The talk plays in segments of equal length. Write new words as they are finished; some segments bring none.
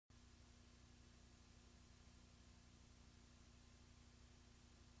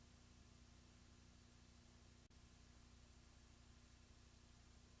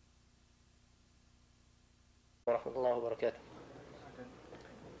Warahmatullahi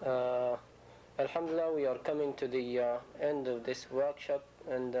wabarakatuh. Alhamdulillah, we are coming to the end of this workshop,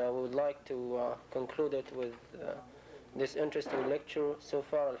 and we would like to conclude it with this interesting lecture. So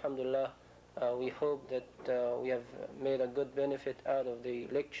far, alhamdulillah, we hope that we have made a good benefit out of the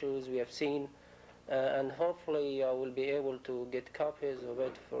lectures we have seen, and hopefully we'll be able to get copies of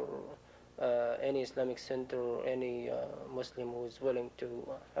it for any Islamic center or any Muslim who is willing to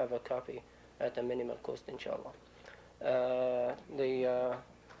have a copy at a minimal cost, inshallah.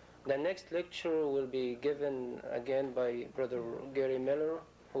 The next lecture will be given again by Brother Gary Miller,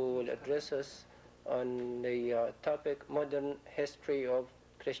 who will address us on the topic Modern History of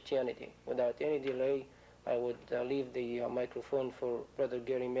Christianity. Without any delay, I would leave the microphone for Brother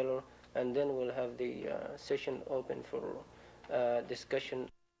Gary Miller, and then we'll have the session open for discussion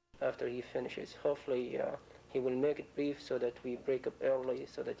after he finishes. Hopefully he will make it brief so that we break up early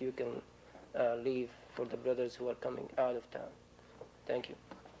so that you can leave for the brothers who are coming out of town. Thank you.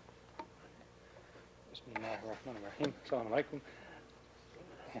 Bismillahirrahmanirrahim. Assalamu alaikum.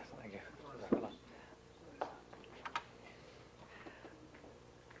 Yes, thank you.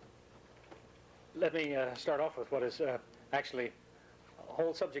 Let me start off with what is actually a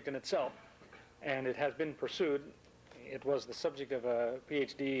whole subject in itself, and it has been pursued. It was the subject of a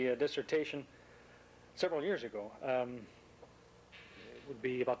PhD dissertation several years ago. It would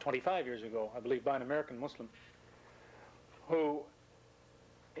be about 25 years ago, I believe, by an American Muslim who,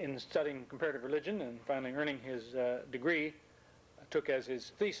 in studying comparative religion and finally earning his degree, took as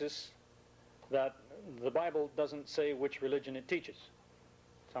his thesis that the Bible doesn't say which religion it teaches.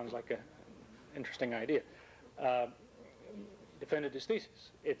 Sounds like an interesting idea. Defended his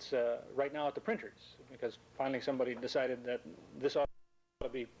thesis. It's right now at the printers, because finally somebody decided that this ought to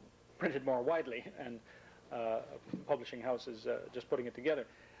be printed more widely, and a publishing house is just putting it together.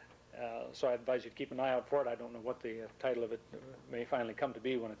 So I advise you to keep an eye out for it. I don't know what the title of it may finally come to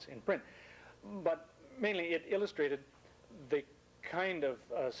be when it's in print. But mainly it illustrated the kind of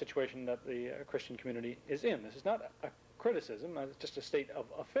situation that the Christian community is in. This is not a criticism, it's just a state of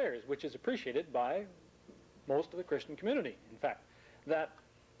affairs, which is appreciated by most of the Christian community, in fact, that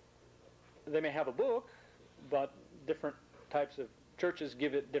they may have a book, but different types of churches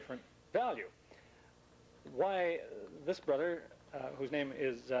give it different value. Why this brother, whose name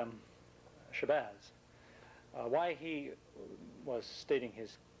is Shabazz, why he was stating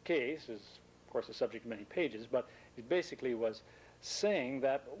his case is, of course, the subject of many pages, but it basically was saying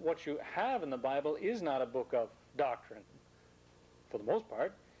that what you have in the Bible is not a book of doctrine. For the most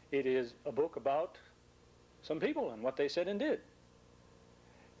part, it is a book about some people and what they said and did.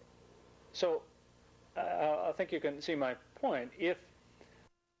 So I think you can see my point. If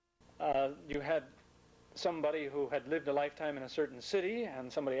you had somebody who had lived a lifetime in a certain city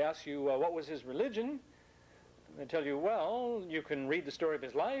and somebody asks you what was his religion, they tell you, well, you can read the story of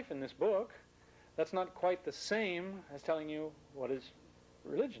his life in this book. That's not quite the same as telling you what his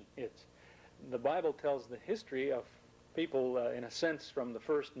religion is. The Bible tells the history of people, in a sense, from the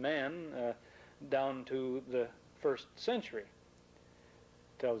first man down to the first century.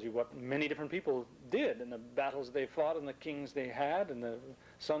 It tells you what many different people did and the battles they fought and the kings they had and the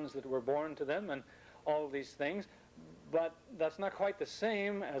sons that were born to them and all of these things. But that's not quite the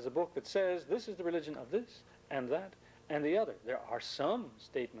same as a book that says this is the religion of this and that and the other. There are some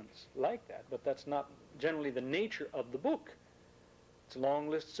statements like that, but that's not generally the nature of the book. It's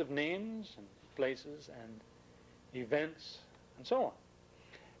long lists of names and places and events and so on.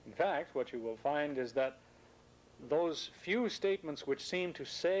 In fact, what you will find is that those few statements which seem to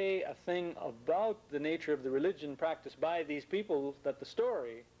say a thing about the nature of the religion practiced by these people that the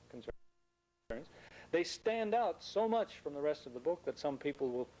story concerns, they stand out so much from the rest of the book that some people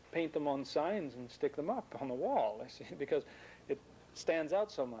will paint them on signs and stick them up on the wall, because it stands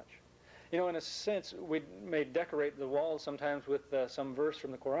out so much. You know, in a sense, we may decorate the wall sometimes with some verse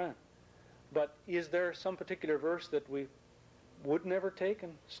from the Quran. But is there some particular verse that we would never take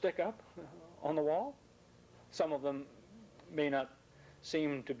and stick up on the wall? Some of them may not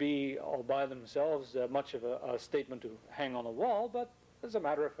seem to be all by themselves much of a statement to hang on the wall, but as a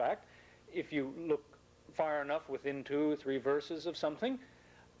matter of fact, if you look far enough within 2 or 3 verses of something,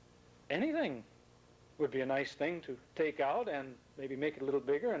 anything would be a nice thing to take out and maybe make it a little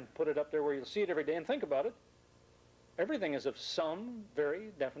bigger and put it up there where you'll see it every day and think about it. Everything is of some very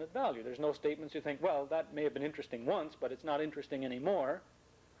definite value. There's no statements you think, well, that may have been interesting once, but it's not interesting anymore.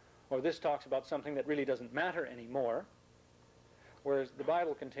 Or this talks about something that really doesn't matter anymore. Whereas the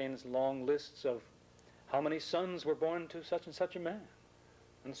Bible contains long lists of how many sons were born to such and such a man,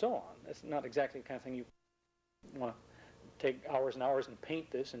 and so on. That's not exactly the kind of thing you want to take hours and hours and paint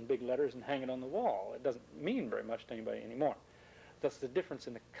this in big letters and hang it on the wall. It doesn't mean very much to anybody anymore. That's the difference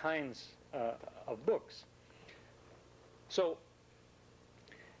in the kinds of books. So,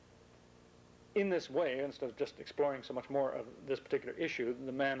 in this way, instead of just exploring so much more of this particular issue,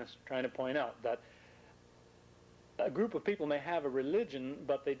 the man is trying to point out that a group of people may have a religion,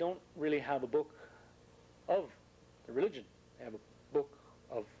 but they don't really have a book of the religion. They have a book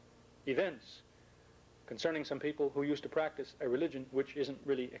of events concerning some people who used to practice a religion which isn't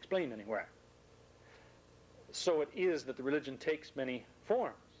really explained anywhere. So it is that the religion takes many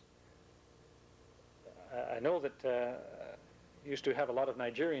forms. I know that used to have a lot of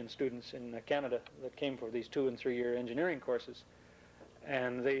Nigerian students in Canada that came for these 2- and 3-year engineering courses,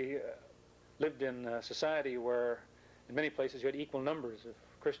 and they lived in a society where in many places you had equal numbers of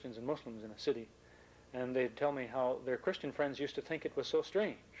Christians and Muslims in a city, and they'd tell me how their Christian friends used to think it was so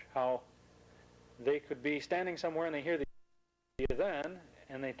strange how they could be standing somewhere and they hear the adhan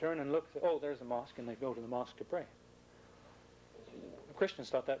and they turn and look, oh, there's a mosque, and they go to the mosque to pray. The Christians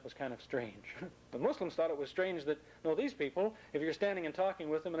thought that was kind of strange. The Muslims thought it was strange that, no, these people, if you're standing and talking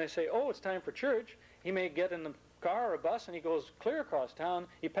with them and they say, oh, it's time for church, he may get in the car or a bus and he goes clear across town.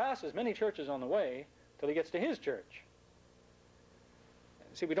 He passes many churches on the way till he gets to his church.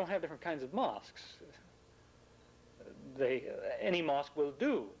 See, we don't have different kinds of mosques. Any mosque will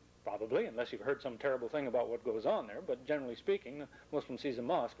do, probably, unless you've heard some terrible thing about what goes on there. But generally speaking, the Muslim sees a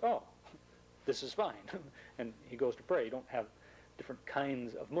mosque, oh, this is fine, and he goes to pray. You don't have different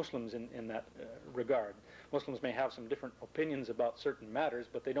kinds of Muslims in that regard. Muslims may have some different opinions about certain matters,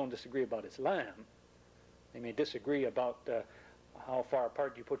 but they don't disagree about Islam. They may disagree about how far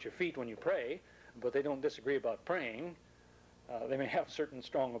apart you put your feet when you pray, but they don't disagree about praying. They may have certain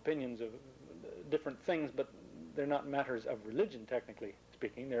strong opinions of different things, but they're not matters of religion, technically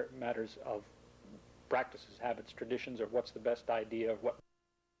speaking. They're matters of practices, habits, traditions, or what's the best idea, or what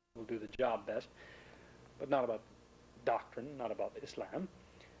will do the job best, but not about doctrine, not about Islam.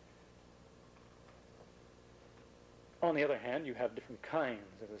 On the other hand, you have different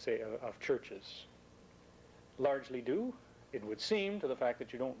kinds, as I say, of churches. Largely due, it would seem, to the fact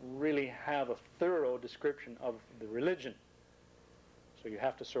that you don't really have a thorough description of the religion. So you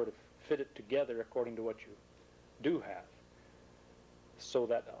have to sort of fit it together according to what you do have, so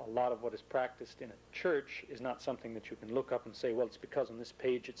that a lot of what is practiced in a church is not something that you can look up and say, well, it's because on this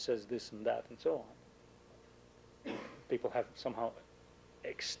page it says this and that and so on. People have somehow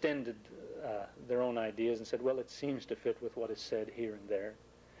extended their own ideas and said, well, it seems to fit with what is said here and there.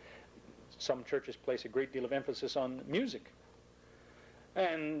 Some churches place a great deal of emphasis on music,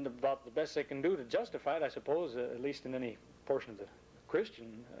 and about the best they can do to justify it, I suppose, at least in any portion of the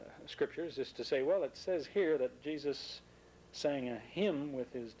Christian scriptures, is to say, well, it says here that Jesus sang a hymn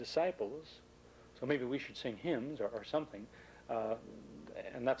with his disciples, so maybe we should sing hymns or something,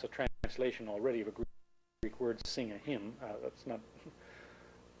 and that's a translation already of a Greek word, sing a hymn. That's not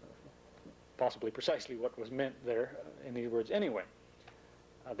possibly precisely what was meant there in these words anyway.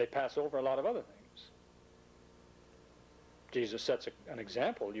 They pass over a lot of other things. Jesus sets an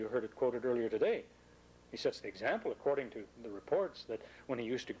example. You heard it quoted earlier today. He sets the example, according to the reports, that when he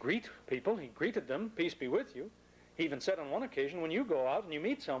used to greet people, he greeted them, peace be with you. He even said on one occasion, when you go out and you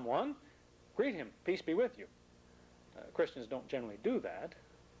meet someone, greet him, peace be with you. Christians don't generally do that,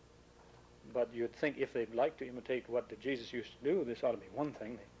 but you'd think if they'd like to imitate what Jesus used to do, this ought to be one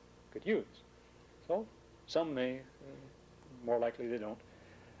thing they could use. So some may, more likely they don't.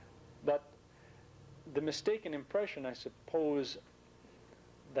 But the mistaken impression, I suppose,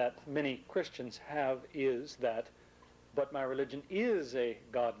 that many Christians have is that, but my religion is a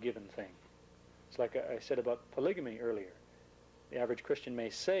God-given thing. It's like I said about polygamy earlier. The average Christian may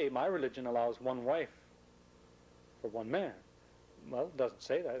say, my religion allows one wife for one man. Well, it doesn't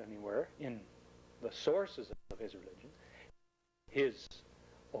say that anywhere in the sources of his religion. His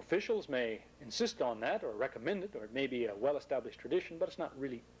officials may insist on that or recommend it, or it may be a well-established tradition, but it's not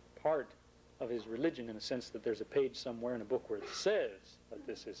really part of his religion in a sense that there's a page somewhere in a book where it says that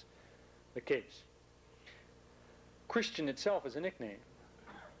this is the case. Christian itself is a nickname.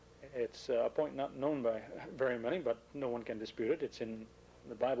 It's a point not known by very many, but no one can dispute it. It's in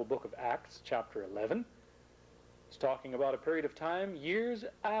the Bible book of Acts, chapter 11. It's talking about a period of time, years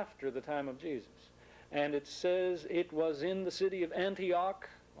after the time of Jesus. And it says it was in the city of Antioch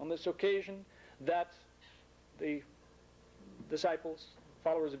on this occasion that the disciples,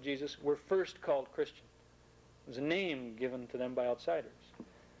 followers of Jesus, were first called Christian. It was a name given to them by outsiders.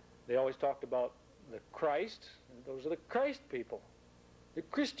 They always talked about the Christ. Those are the Christ people. The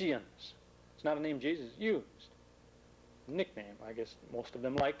Christians. It's not a name Jesus used. A nickname. I guess most of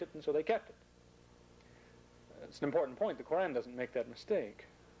them liked it, and so they kept it. it's an important point. The Quran doesn't make that mistake.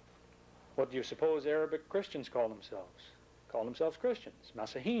 What do you suppose Arabic Christians call themselves? Call themselves Christians.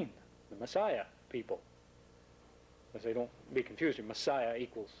 Masihin, the Messiah people. As they don't be confused, Messiah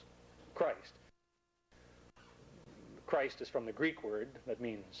equals Christ. Christ is from the Greek word that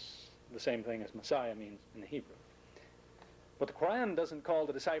means the same thing as Messiah means in the Hebrew. But the Quran doesn't call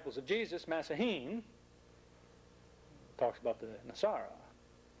the disciples of Jesus Masihin. It talks about the Nasara,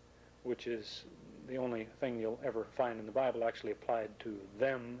 which is the only thing you'll ever find in the Bible actually applied to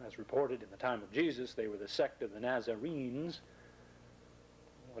them as reported in the time of Jesus. They were the sect of the Nazarenes.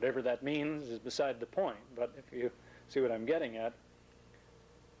 Whatever that means is beside the point. But if you see what I'm getting at,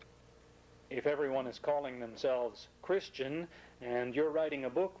 if everyone is calling themselves Christian and you're writing a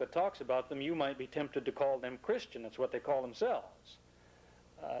book that talks about them, you might be tempted to call them Christian. That's what they call themselves.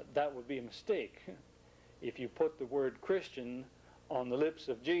 That would be a mistake if you put the word Christian on the lips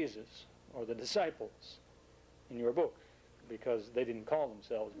of Jesus or the disciples in your book, because they didn't call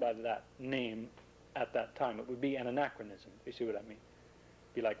themselves by that name at that time. It would be an anachronism, if you see what I mean.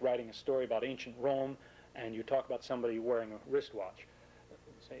 It'd be like writing a story about ancient Rome and you talk about somebody wearing a wristwatch.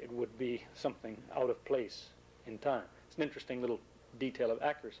 It would be something out of place in time. It's an interesting little detail of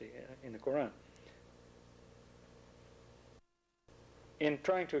accuracy in the Quran. In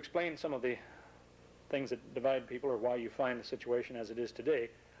trying to explain some of the things that divide people or why you find the situation as it is today,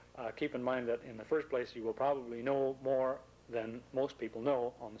 keep in mind that in the first place you will probably know more than most people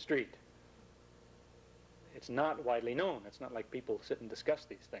know on the street. It's not widely known. It's not like people sit and discuss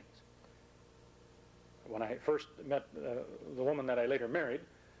these things. When I first met the woman that I later married,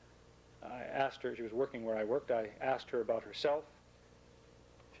 I asked her, she was working where I worked, I asked her about herself.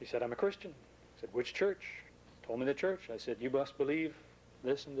 She said, I'm a Christian. I said, which church? Told me the church. I said, you must believe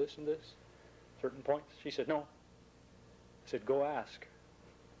this and this and this, certain points. She said, no. I said, go ask.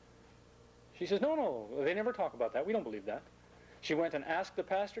 She says, no, they never talk about that. We don't believe that. She went and asked the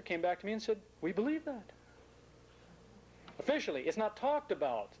pastor, came back to me and said, we believe that. Officially, it's not talked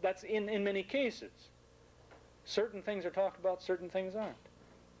about. That's in many cases. Certain things are talked about, certain things aren't.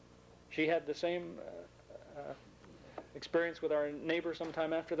 She had the same experience with our neighbor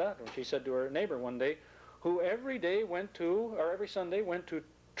sometime after that, when she said to her neighbor one day, who every every Sunday went to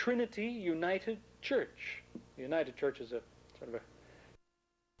Trinity United Church. The United Church is a sort of a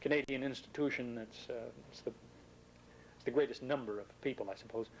Canadian institution that's it's the greatest number of people, I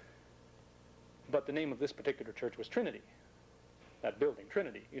suppose. But the name of this particular church was Trinity. That building,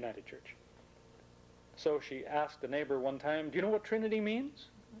 Trinity United Church. So she asked the neighbor one time, do you know what Trinity means?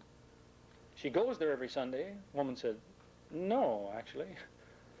 She goes there every Sunday. The woman said, no, actually.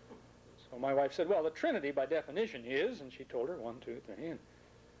 So my wife said, well, the Trinity by definition is, and she told her 1, 2, 3. And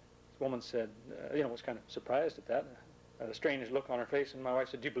this woman said, was kind of surprised at that. A strange look on her face, and my wife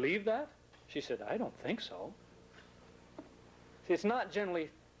said, do you believe that? She said, I don't think so. See, it's not generally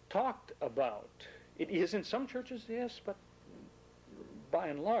talked about. It is in some churches, yes, but by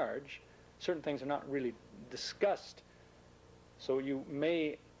and large, certain things are not really discussed. So you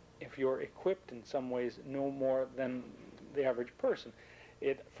may, if you're equipped in some ways, know more than the average person.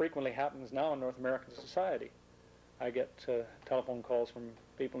 It frequently happens now in North American society. I get telephone calls from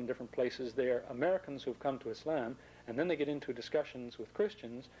people in different places. They are Americans who've come to Islam, and then they get into discussions with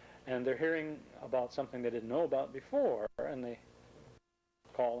Christians, and they're hearing about something they didn't know about before, and they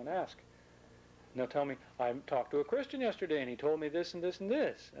call and ask. And they'll tell me, I talked to a Christian yesterday, and he told me this and this and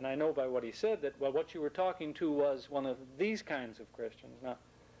this. And I know by what he said that, well, what you were talking to was one of these kinds of Christians, not,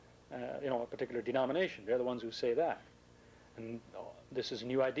 a particular denomination. They're the ones who say that. And this is a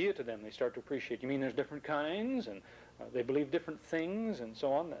new idea to them. They start to appreciate, you mean there's different kinds, and they believe different things, and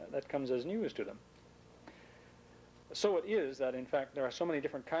so on. That comes as news to them. So it is that, in fact, there are so many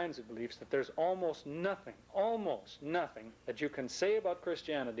different kinds of beliefs that there's almost nothing that you can say about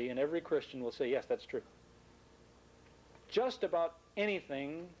Christianity, and every Christian will say, yes, that's true. Just about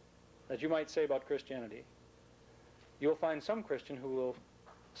anything that you might say about Christianity, you'll find some Christian who will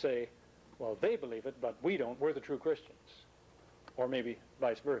say, well, they believe it, but we don't. We're the true Christians. Or maybe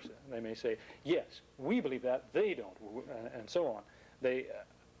vice versa. They may say, yes, we believe that, they don't, and so on. They...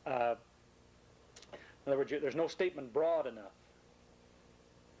 in other words, there's no statement broad enough.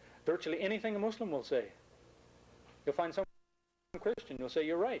 Virtually anything a Muslim will say. You'll find some Christian who'll say,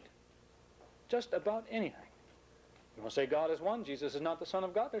 you're right. Just about anything. You want to say God is one, Jesus is not the Son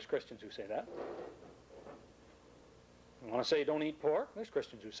of God? There's Christians who say that. You want to say don't eat pork? There's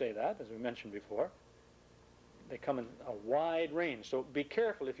Christians who say that, as we mentioned before. They come in a wide range. So be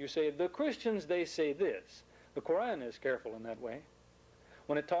careful if you say, the Christians, they say this. The Quran is careful in that way.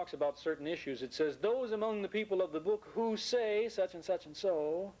 When it talks about certain issues, it says, those among the people of the book who say such and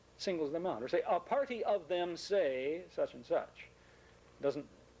so, singles them out. Or say, a party of them say such and such. Doesn't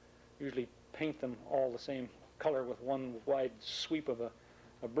usually paint them all the same color with one wide sweep of a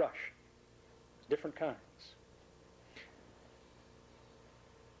brush. Different kinds.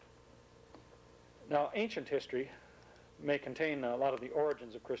 Now, ancient history may contain a lot of the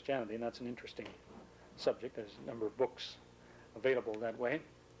origins of Christianity, and that's an interesting subject. There's a number of books available that way.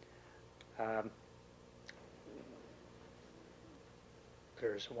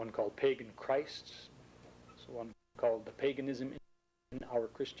 There's one called Pagan Christs. There's one called The Paganism in Our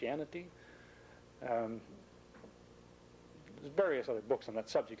Christianity. There's various other books on that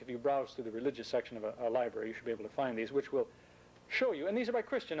subject. If you browse through the religious section of a library, you should be able to find these, which will show you, and these are by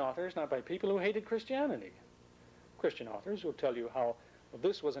Christian authors, not by people who hated Christianity. Christian authors will tell you how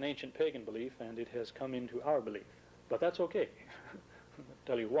this was an ancient pagan belief and it has come into our belief. But that's okay. I'll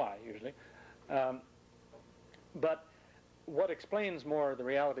tell you why, usually. But what explains more the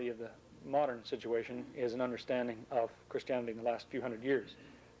reality of the modern situation is an understanding of Christianity in the last few hundred years,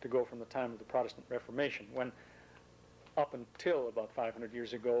 to go from the time of the Protestant Reformation, when up until about 500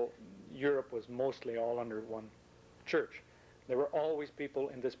 years ago, Europe was mostly all under one church. There were always people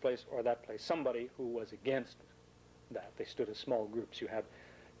in this place or that place, somebody who was against that. They stood as small groups. You had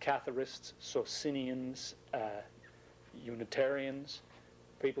Catharists, Socinians, Unitarians,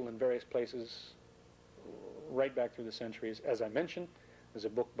 people in various places right back through the centuries. As I mentioned, there's a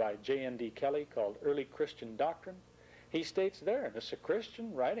book by J.N.D. Kelly called Early Christian Doctrine. He states there, and it's a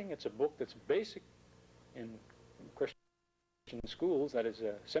Christian writing, it's a book that's basic in Christian schools, that is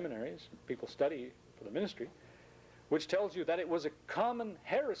seminaries, people study for the ministry, which tells you that it was a common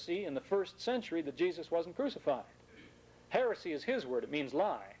heresy in the first century that Jesus wasn't crucified. Heresy is his word, it means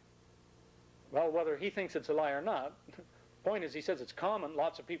lie. Well, whether he thinks it's a lie or not, point is he says it's common,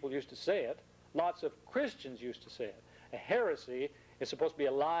 lots of people used to say it, lots of Christians used to say it. A heresy is supposed to be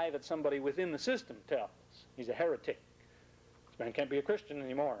a lie that somebody within the system tells. He's a heretic. This man can't be a Christian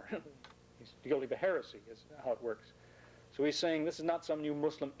anymore. He's guilty of a heresy, is how it works. So he's saying this is not some new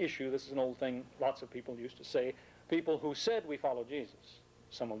Muslim issue, this is an old thing lots of people used to say. People who said we follow Jesus.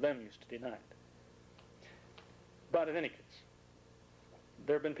 Some of them used to deny it. But in any case,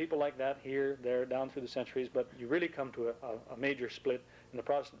 there have been people like that here, there, down through the centuries, but you really come to a major split in the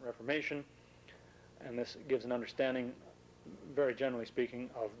Protestant Reformation, and this gives an understanding, very generally speaking,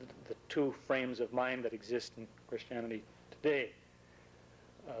 of the two frames of mind that exist in Christianity today.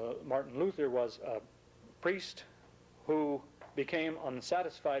 Martin Luther was a priest who became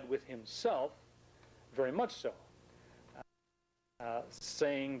unsatisfied with himself, very much so,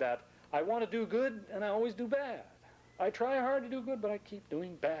 saying that I want to do good and I always do bad. I try hard to do good, but I keep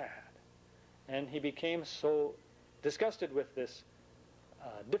doing bad. And he became so disgusted with this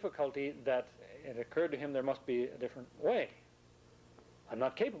difficulty that it occurred to him there must be a different way. I'm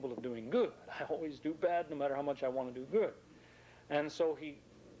not capable of doing good. I always do bad no matter how much I want to do good. And so he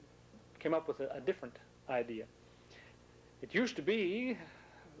came up with a different idea. It used to be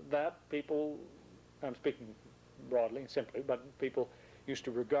that people, I'm speaking broadly and simply, but people used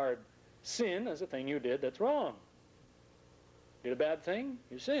to regard sin as a thing you did that's wrong. Did a bad thing,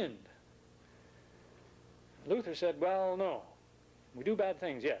 you sinned. Luther said, well, no. We do bad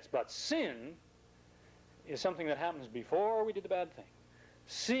things, yes, but sin is something that happens before we did the bad thing.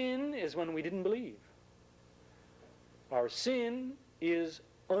 Sin is when we didn't believe. Our sin is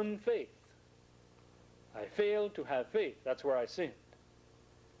unfaith. I failed to have faith. That's where I sinned.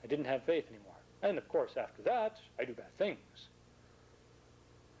 I didn't have faith anymore. And of course, after that, I do bad things.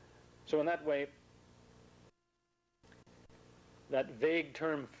 So in that way, that vague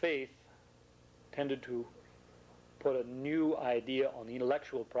term faith tended to put a new idea on the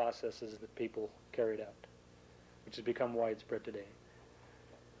intellectual processes that people carried out, which has become widespread today.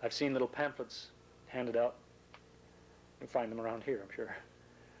 I've seen little pamphlets handed out, you can find them around here, I'm sure,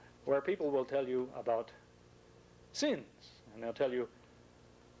 where people will tell you about sins, and they'll tell you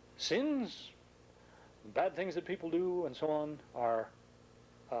sins, bad things that people do and so on are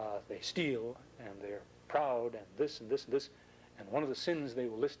they steal and they're proud and this and this and this, and one of the sins they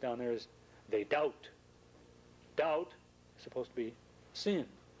will list down there is they doubt. Doubt is supposed to be sin.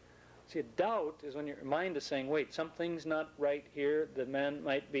 See, a doubt is when your mind is saying, wait, something's not right here, the man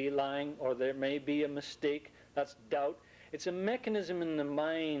might be lying, or there may be a mistake. That's doubt. It's a mechanism in the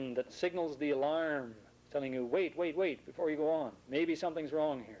mind that signals the alarm, telling you, wait, wait, wait, before you go on. Maybe something's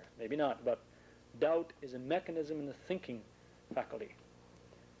wrong here, maybe not, but doubt is a mechanism in the thinking faculty.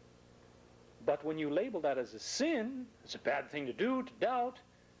 But when you label that as a sin, it's a bad thing to do, to doubt,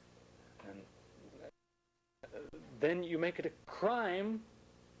 and then you make it a crime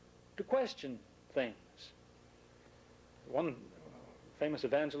to question things. One famous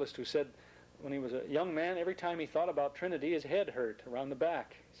evangelist who said when he was a young man, every time he thought about Trinity, his head hurt around the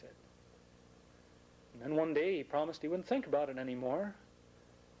back, he said. And then one day he promised he wouldn't think about it anymore.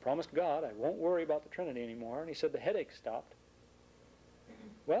 Promised God, I won't worry about the Trinity anymore. And he said the headache stopped.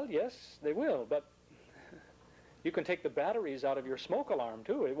 Well, yes, they will, but you can take the batteries out of your smoke alarm,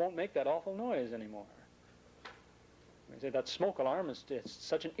 too. It won't make that awful noise anymore. You say, that smoke alarm is it's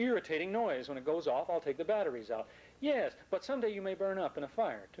such an irritating noise. When it goes off, I'll take the batteries out. Yes, but someday you may burn up in a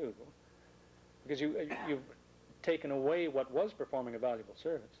fire, too, because you've taken away what was performing a valuable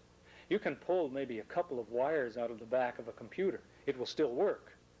service. You can pull maybe a couple of wires out of the back of a computer. It will still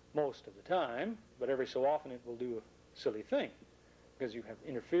work most of the time, but every so often it will do a silly thing because you have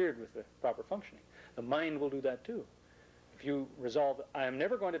interfered with the proper functioning. The mind will do that too. If you resolve, I am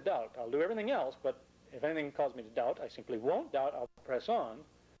never going to doubt, I'll do everything else, but if anything causes me to doubt, I simply won't doubt, I'll press on,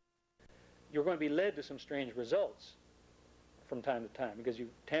 you're going to be led to some strange results from time to time because you've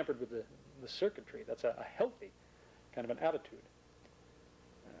tampered with the circuitry. That's a healthy kind of an attitude.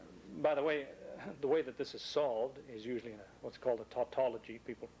 By the way that this is solved is usually in what's called a tautology.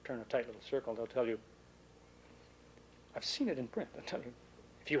 People turn a tight little circle. They'll tell you, I've seen it in print. They'll tell you,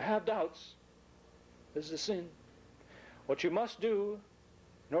 if you have doubts, this is a sin. What you must do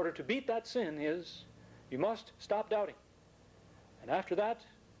in order to beat that sin is you must stop doubting. And after that,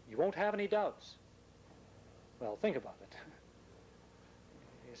 you won't have any doubts. Well, think about it.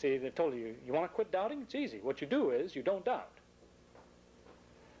 You see, they've told you, you want to quit doubting? It's easy. What you do is you don't doubt.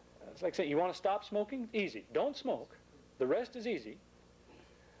 It's like saying, you want to stop smoking? Easy. Don't smoke. The rest is easy.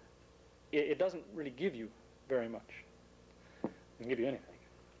 It doesn't really give you very much. It doesn't give you anything.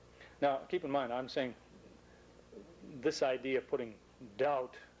 Now, keep in mind, I'm saying this idea of putting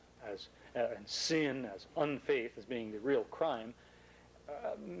doubt as and sin as unfaith as being the real crime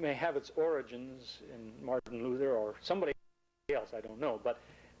may have its origins in Martin Luther or somebody else, I don't know, but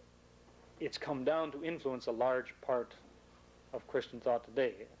it's come down to influence a large part of Christian thought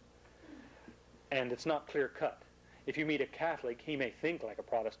today. And it's not clear-cut. If you meet a Catholic, he may think like a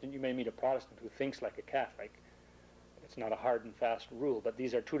Protestant. You may meet a Protestant who thinks like a Catholic. It's not a hard and fast rule, but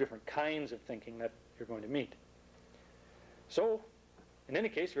these are two different kinds of thinking that you're going to meet. So, in any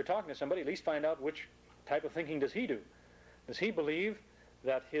case, if you're talking to somebody, at least find out which type of thinking does he do. Does he believe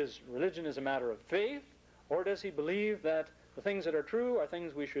that his religion is a matter of faith, or does he believe that the things that are true are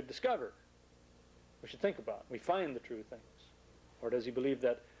things we should discover, we should think about, we find the true things? Or does he believe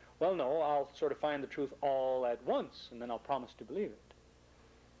that, well, no, I'll sort of find the truth all at once, and then I'll promise to believe it?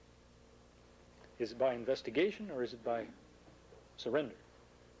 Is it by investigation, or is it by surrender?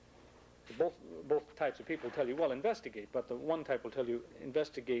 Both types of people tell you, well, investigate, but the one type will tell you,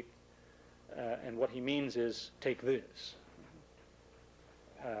 investigate, and what he means is take this.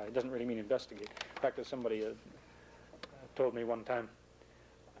 It doesn't really mean investigate. In fact, as somebody told me one time,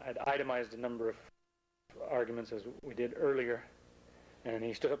 I'd itemized a number of arguments as we did earlier, and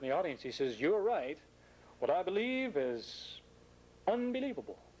he stood up in the audience. He says, you're right. What I believe is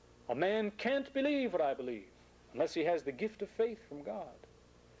unbelievable. A man can't believe what I believe unless he has the gift of faith from God.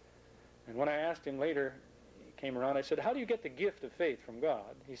 And when I asked him later, he came around, I said, how do you get the gift of faith from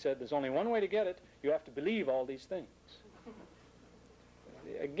God? He said, there's only one way to get it. You have to believe all these things.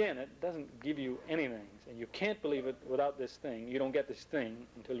 Again, it doesn't give you anything. And you can't believe it without this thing. You don't get this thing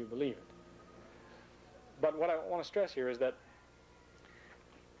until you believe it. But what I want to stress here is that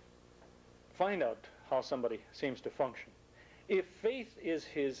find out how somebody seems to function. If faith is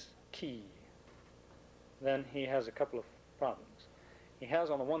his key, then he has a couple of problems. He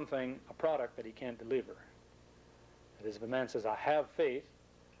has, on the one thing, a product that he can't deliver. That is, if a man says, I have faith,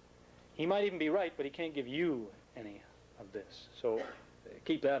 he might even be right, but he can't give you any of this. So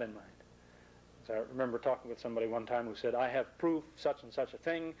keep that in mind. So I remember talking with somebody one time who said, I have proof, such and such a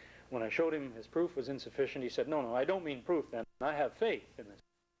thing. When I showed him his proof was insufficient, he said, no, I don't mean proof then. I have faith in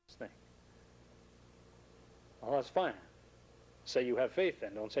this thing. Well, that's fine. Say you have faith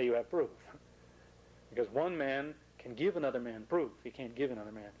then. Don't say you have proof. Because one man can give another man proof. He can't give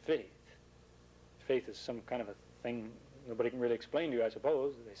another man faith. Faith is some kind of a thing nobody can really explain to you, I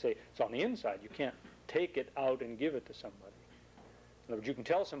suppose. They say it's on the inside. You can't take it out and give it to somebody. In other words, you can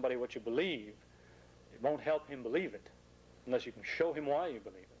tell somebody what you believe. It won't help him believe it unless you can show him why you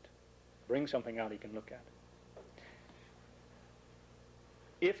believe it. Bring something out he can look at.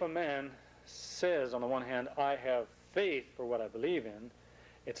 If a man says, on the one hand, I have faith for what I believe in,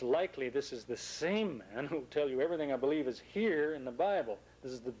 it's likely this is the same man who will tell you everything I believe is here in the Bible.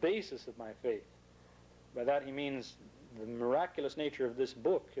 This is the basis of my faith. By that he means the miraculous nature of this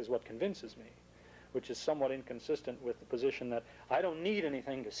book is what convinces me, which is somewhat inconsistent with the position that I don't need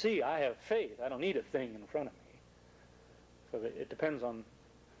anything to see. I have faith. I don't need a thing in front of me. So it depends on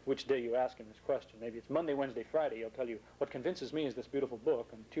which day you ask him this question. Maybe it's Monday, Wednesday, Friday. He'll tell you, what convinces me is this beautiful book.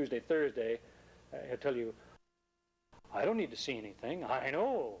 And Tuesday, Thursday, he'll tell you, I don't need to see anything. I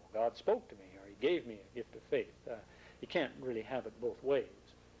know God spoke to me, or he gave me a gift of faith. You can't really have it both ways.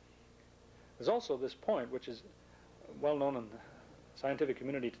 There's also this point, which is well known in the scientific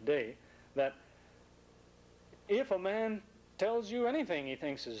community today, that if a man tells you anything he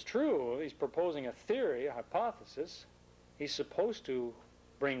thinks is true, he's proposing a theory, a hypothesis, he's supposed to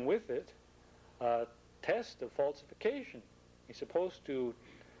bring with it a test of falsification. He's supposed to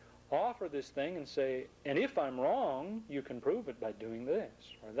offer this thing and say, and if I'm wrong, you can prove it by doing this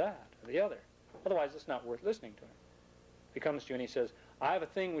or that or the other. Otherwise, it's not worth listening to him. If he comes to you and he says, I have a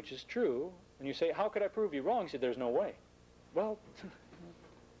thing which is true, and you say, how could I prove you wrong? He said, there's no way. Well,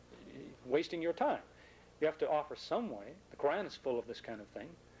 wasting your time. You have to offer some way. The Quran is full of this kind of thing,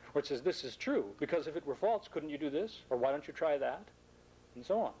 where it says, this is true, because if it were false, couldn't you do this? Or why don't you try that? And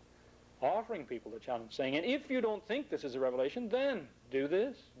so on. Offering people the challenge, saying, and if you don't think this is a revelation, then do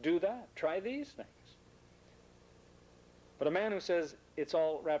this, do that, try these things. But a man who says it's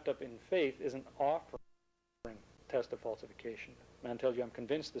all wrapped up in faith isn't offering a test of falsification. A man tells you, I'm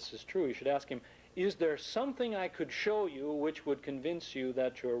convinced this is true. You should ask him, is there something I could show you which would convince you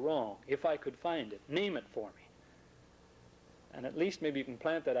that you're wrong? If I could find it, name it for me. And at least maybe you can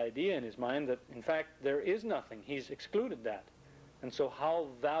plant that idea in his mind that, in fact, there is nothing. He's excluded that. And so how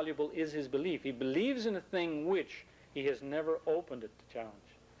valuable is his belief? He believes in a thing which he has never opened it to challenge.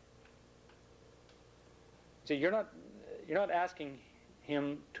 See, you're not asking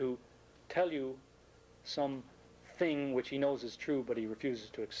him to tell you some thing which he knows is true but he refuses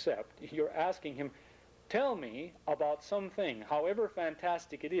to accept. You're asking him, tell me about something, however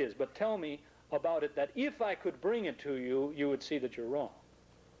fantastic it is, but tell me about it that if I could bring it to you, you would see that you're wrong.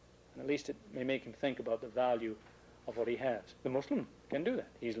 And at least it may make him think about the value of what he has. The Muslim can do that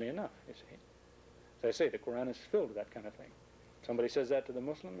easily enough, you see. As I say, the Quran is filled with that kind of thing. Somebody says that to the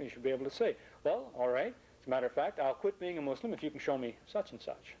Muslim, you should be able to say, well, all right, as a matter of fact, I'll quit being a Muslim if you can show me such and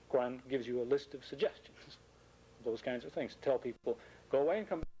such. The Quran gives you a list of suggestions, those kinds of things. Tell people, go away and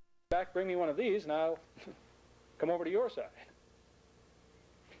come back, bring me one of these, and I'll come over to your side.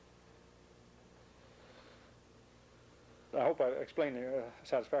 I hope I explained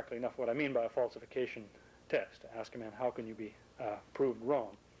satisfactorily enough what I mean by a falsification test. Ask a man, how can you be proved wrong?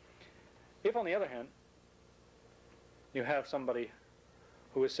 If, on the other hand, you have somebody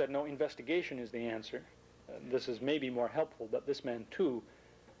who has said, no, investigation is the answer, this is maybe more helpful, but this man, too,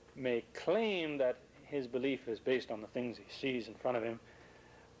 may claim that his belief is based on the things he sees in front of him,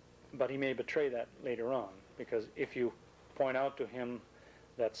 but he may betray that later on, because if you point out to him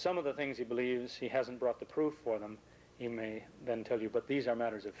that some of the things he believes, he hasn't brought the proof for them, he may then tell you, but these are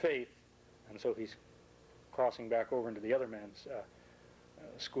matters of faith, and so he's crossing back over into the other man's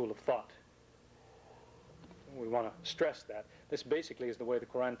school of thought. We want to stress that. This basically is the way the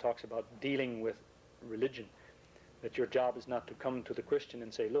Quran talks about dealing with religion, that your job is not to come to the Christian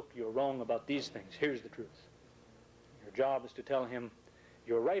and say, look, you're wrong about these things, here's the truth. Your job is to tell him,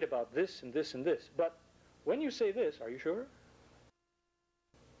 you're right about this and this and this, but when you say this, are you sure?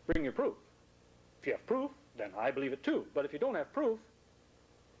 Bring your proof. If you have proof, then I believe it too. But if you don't have proof,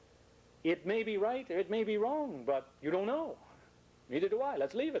 it may be right or it may be wrong, but you don't know. Neither do I.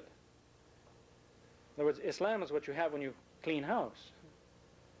 Let's leave it. In other words, Islam is what you have when you clean house.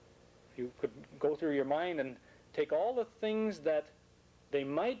 If you could go through your mind and take all the things that they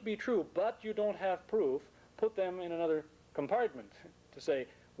might be true, but you don't have proof, put them in another compartment to say,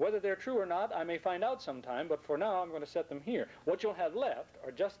 whether they're true or not, I may find out sometime, but for now I'm going to set them here. What you'll have left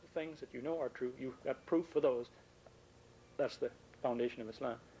are just the things that you know are true. You've got proof for those. That's the foundation of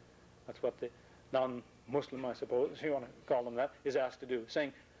Islam. That's what the non-Muslim, I suppose, if you want to call them that, is asked to do.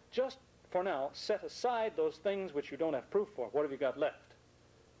 Saying, just for now, set aside those things which you don't have proof for. What have you got left?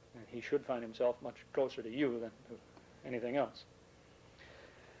 And he should find himself much closer to you than to anything else.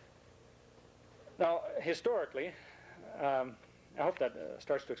 Now, historically, I hope that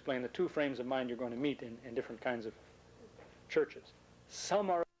starts to explain the two frames of mind you're going to meet in different kinds of churches. Some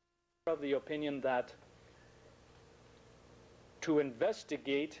are of the opinion that to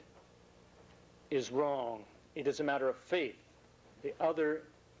investigate is wrong. It is a matter of faith. The other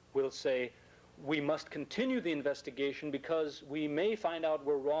will say, we must continue the investigation because we may find out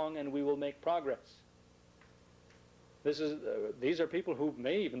we're wrong and we will make progress. These are people who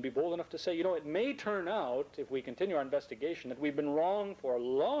may even be bold enough to say, you know, it may turn out, if we continue our investigation, that we've been wrong for a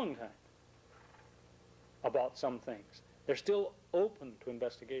long time about some things. They're still open to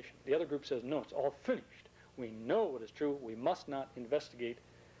investigation. The other group says, no, it's all finished. We know what is true. We must not investigate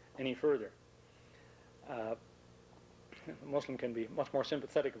any further. The Muslim can be much more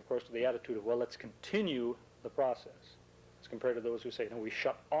sympathetic, of course, to the attitude of, well, let's continue the process, as compared to those who say, no, we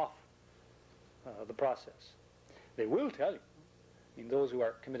shut off the process. They will tell you, I mean, those who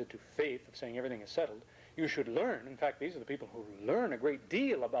are committed to faith, of saying everything is settled, you should learn. In fact, these are the people who learn a great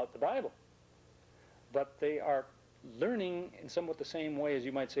deal about the Bible. But they are learning in somewhat the same way as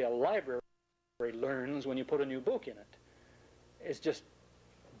you might say a library learns when you put a new book in it. It's just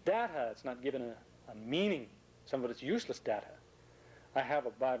data. It's not given a meaning. Some of it's useless data. I have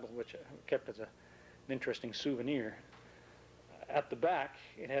a Bible which I kept as an interesting souvenir. At the back,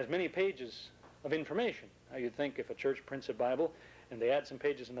 it has many pages of information. Now, you'd think if a church prints a Bible and they add some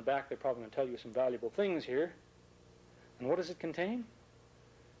pages in the back, they're probably going to tell you some valuable things here. And what does it contain?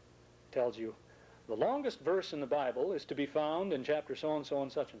 It tells you the longest verse in the Bible is to be found in chapter so-and-so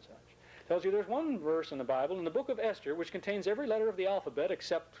and such and such. It tells you there's one verse in the Bible, in the book of Esther, which contains every letter of the alphabet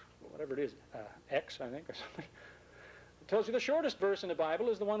except whatever it is, X, I think, or something. It tells you the shortest verse in the Bible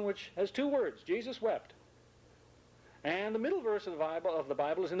is the one which has 2 words, Jesus wept. And the middle verse of the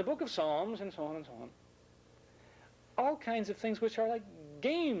Bible is in the book of Psalms, and so on and so on. All kinds of things which are like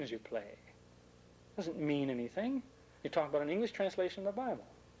games you play. Doesn't mean anything. You talk about an English translation of the Bible,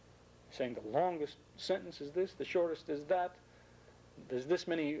 saying the longest sentence is this, the shortest is that. There's this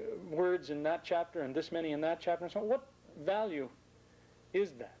many words in that chapter and this many in that chapter, and so on. What value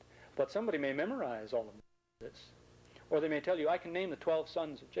is that? But somebody may memorize all of this. Or they may tell you, I can name the 12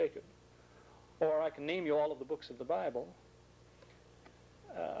 sons of Jacob. Or I can name you all of the books of the Bible.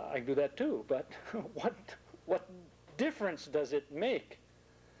 I can do that too, but what difference does it make?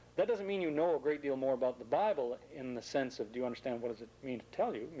 That doesn't mean you know a great deal more about the Bible in the sense of, do you understand what does it mean to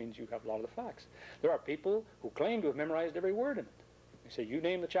tell you? It means you have a lot of the facts. There are people who claim to have memorized every word in it. They say, you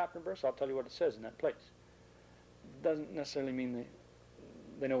name the chapter and verse, I'll tell you what it says in that place. It doesn't necessarily mean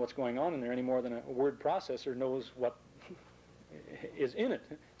they know what's going on in there any more than a word processor knows what is in it.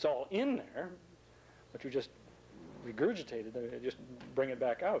 It's all in there, but you just regurgitated it, just bring it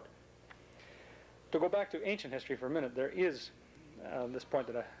back out. To go back to ancient history for a minute, there is this point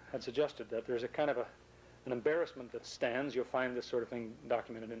that I had suggested, that there's a kind of an embarrassment that stands. You'll find this sort of thing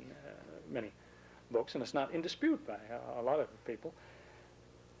documented in many books, and it's not in dispute by a lot of people,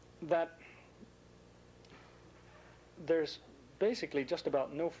 that there's basically just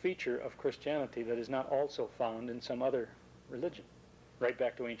about no feature of Christianity that is not also found in some other religion, right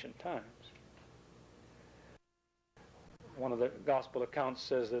back to ancient times. One of the gospel accounts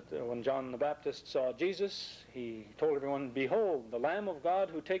says that when John the Baptist saw Jesus, he told everyone, behold, the Lamb of God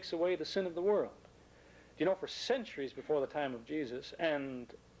who takes away the sin of the world. You know, for centuries before the time of Jesus, and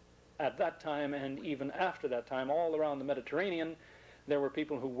at that time and even after that time, all around the Mediterranean, there were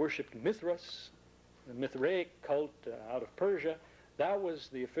people who worshipped Mithras, the Mithraic cult out of Persia. That was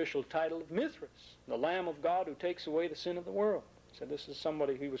the official title of Mithras, the Lamb of God who takes away the sin of the world. So this is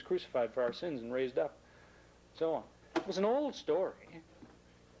somebody who was crucified for our sins and raised up, so on. It was an old story.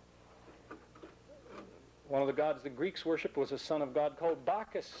 One of the gods the Greeks worshipped was a son of God called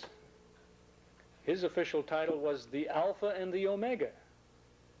Bacchus. His official title was the Alpha and the Omega.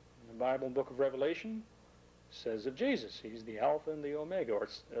 The Bible book of Revelation says of Jesus, he's the Alpha and the Omega, or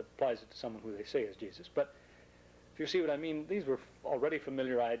it applies it to someone who they say is Jesus. But if you see what I mean, these were already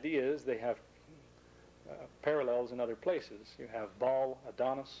familiar ideas. They have parallels in other places. You have Baal,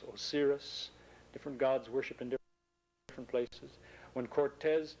 Adonis, Osiris, different gods worshipped in different places. When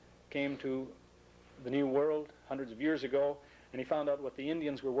Cortez came to the New World hundreds of years ago, and he found out what the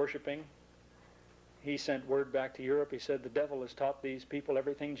Indians were worshipping, he sent word back to Europe. He said, the devil has taught these people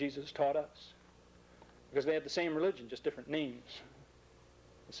everything Jesus taught us. Because they had the same religion, just different names,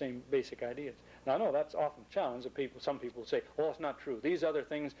 the same basic ideas. Now, I know that's often a challenge that people, some people say, oh, it's not true. These other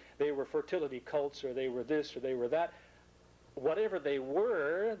things, they were fertility cults, or they were this, or they were that. Whatever they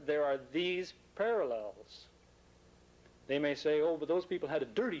were, there are these parallels. They may say, oh, but those people had a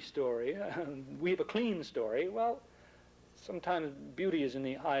dirty story. We have a clean story. Well, sometimes beauty is in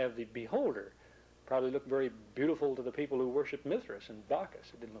the eye of the beholder. Probably looked very beautiful to the people who worshiped Mithras and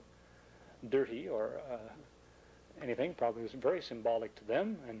Bacchus. It didn't look dirty or anything. Probably was very symbolic to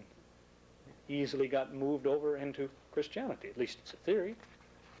them and easily got moved over into Christianity. At least it's a theory.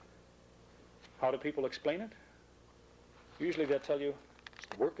 How do people explain it? Usually they'll tell you it's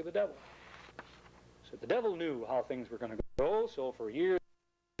the work of the devil. So the devil knew how things were going to go, so for years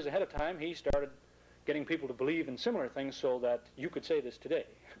ahead of time he started getting people to believe in similar things so that you could say this today,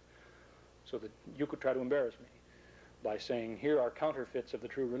 so that you could try to embarrass me by saying, here are counterfeits of the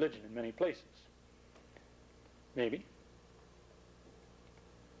true religion in many places. Maybe.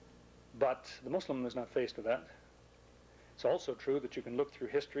 But the Muslim is not faced with that. It's also true that you can look through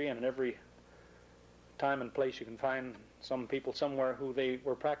history, and in every time and place you can find some people somewhere who they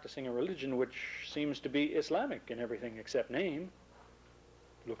were practicing a religion which seems to be Islamic in everything except name.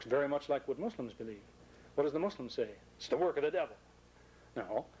 Looks very much like what Muslims believe. What does the Muslim say? It's the work of the devil.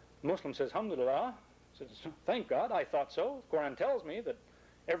 No. The Muslim says, alhamdulillah, says, thank God, I thought so. The Quran tells me that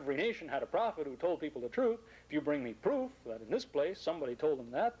every nation had a prophet who told people the truth. If you bring me proof that in this place somebody told them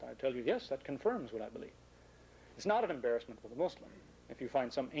that, I tell you, yes, that confirms what I believe. It's not an embarrassment for the Muslim. If you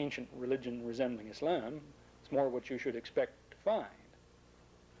find some ancient religion resembling Islam, it's more what you should expect to find.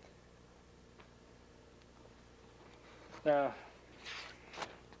 Now,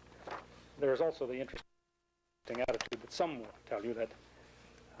 there is also the interesting attitude that some will tell you that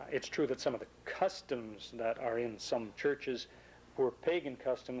it's true that some of the customs that are in some churches were pagan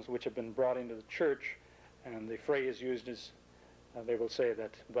customs which have been brought into the church, and the phrase used is, they will say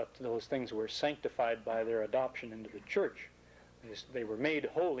that, but those things were sanctified by their adoption into the church. They were made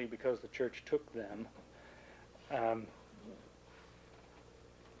holy because the church took them.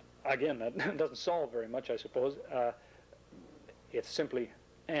 Again, that doesn't solve very much, I suppose. It's simply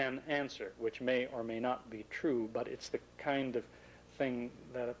an answer, which may or may not be true, but it's the kind of thing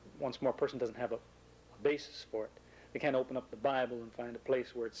that, once more, a person doesn't have a basis for it. They can't open up the Bible and find a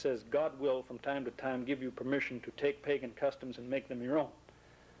place where it says, God will from time to time give you permission to take pagan customs and make them your own.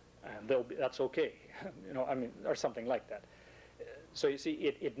 And that's okay, or something like that. So you see,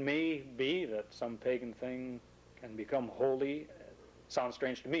 it may be that some pagan thing can become holy. Sounds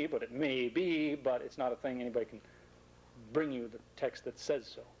strange to me, but it may be, but it's not a thing anybody can bring you the text that says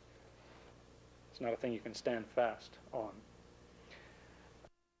so. It's not a thing you can stand fast on.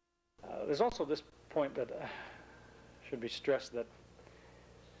 There's also this point that should be stressed, that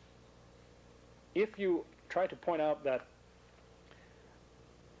if you try to point out that,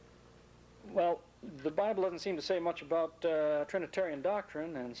 well, the Bible doesn't seem to say much about Trinitarian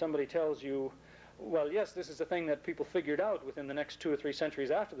doctrine, and somebody tells you, well, yes, this is the thing that people figured out within the next 2 or 3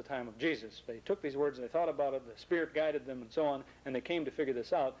 centuries after the time of Jesus. They took these words, they thought about it, the Spirit guided them, and so on, and they came to figure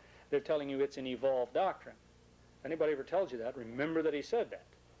this out. They're telling you it's an evolved doctrine. If anybody ever tells you that, remember that he said that.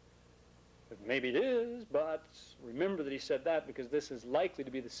 Maybe it is, but remember that he said that, because this is likely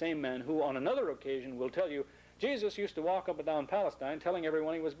to be the same man who, on another occasion, will tell you, Jesus used to walk up and down Palestine telling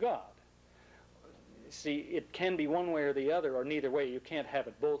everyone he was God. See, it can be one way or the other, or neither way. You can't have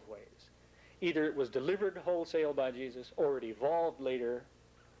it both ways. Either it was delivered wholesale by Jesus, or it evolved later,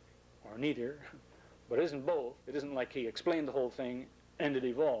 or neither. But it isn't both. It isn't like he explained the whole thing and it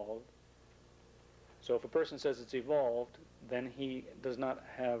evolved. So if a person says it's evolved, then he does not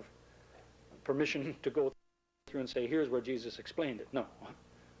have permission to go through and say, here's where Jesus explained it. No.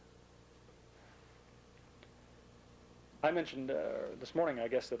 I mentioned this morning, I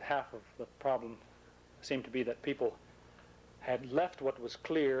guess, that half of the problem seemed to be that people had left what was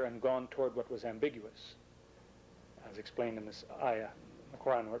clear and gone toward what was ambiguous, as explained in this ayah in the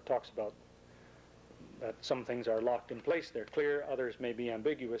Quran, where it talks about that some things are locked in place. They're clear. Others may be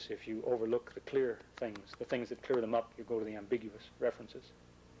ambiguous. If you overlook the clear things, the things that clear them up, you go to the ambiguous references.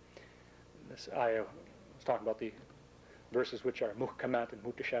 This ayah was talking about the verses which are muhkamat and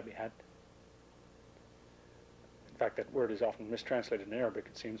mutashabihat. In fact, that word is often mistranslated in Arabic.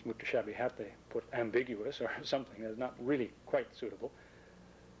 It seems mutashabihat, they put ambiguous or something that is not really quite suitable.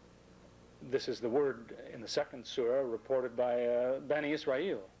 This is the word in the second surah reported by Bani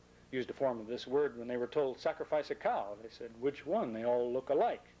Israel. Used a form of this word when they were told, sacrifice a cow. They said, which one? They all look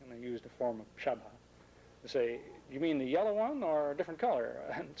alike. And they used a form of shabha. They say, you mean the yellow one or a different color?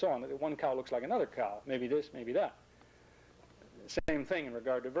 And so on. One cow looks like another cow. Maybe this, maybe that. Same thing in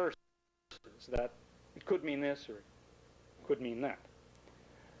regard to verses, that it could mean this or it could mean that.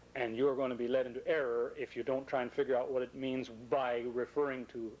 And you're going to be led into error if you don't try and figure out what it means by referring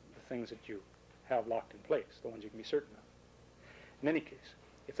to the things that you have locked in place, the ones you can be certain of. In any case,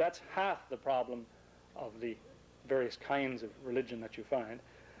 if that's half the problem of the various kinds of religion that you find,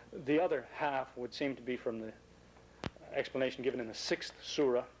 the other half would seem to be from the explanation given in the 6th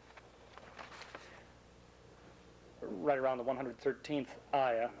surah, right around the 113th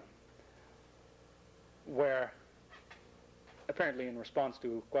ayah, where apparently in response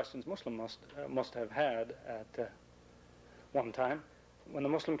to questions Muslim must have had at one time, when the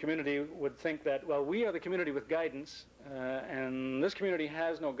Muslim community would think that, well, we are the community with guidance, and this community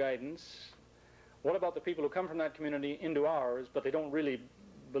has no guidance. What about the people who come from that community into ours, but they don't really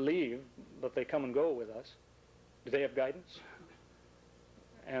believe, but they come and go with us? Do they have guidance?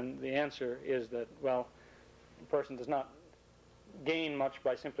 And the answer is that, well, a person does not gain much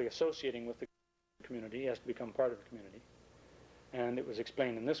by simply associating with the community. He has to become part of the community. And it was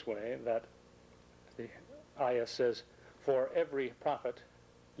explained in this way, that the ayah says, for every prophet,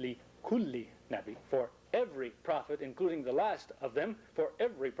 li kulli nabi, for every prophet, including the last of them, for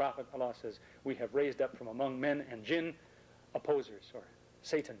every prophet, Allah says, we have raised up from among men and jinn opposers, or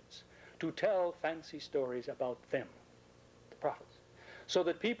Satans, to tell fancy stories about them, the prophets, so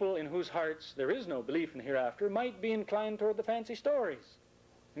that people in whose hearts there is no belief in the hereafter might be inclined toward the fancy stories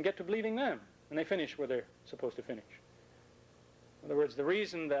and get to believing them, and they finish where they're supposed to finish. In other words, the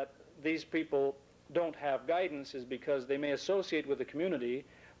reason that these people don't have guidance is because they may associate with the community,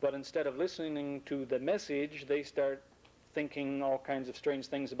 but instead of listening to the message, they start thinking all kinds of strange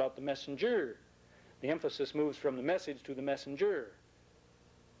things about the messenger. The emphasis moves from the message to the messenger.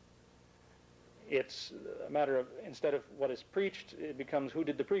 It's a matter of, instead of what is preached, it becomes who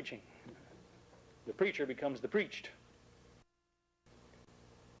did the preaching. The preacher becomes the preached.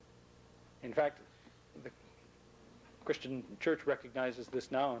 In fact, the Christian church recognizes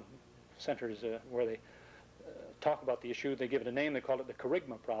this now, and centers where they talk about the issue, they give it a name, they call it the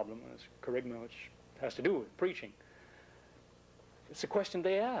kerygma problem. It's kerygma, which has to do with preaching. It's a question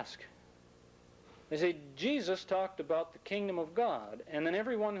they ask. They say, Jesus talked about the kingdom of God, and then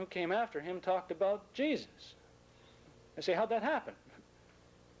everyone who came after him talked about Jesus. They say, how'd that happen?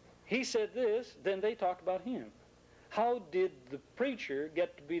 He said this, then they talked about him. How did the preacher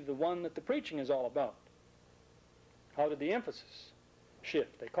get to be the one that the preaching is all about? How did the emphasis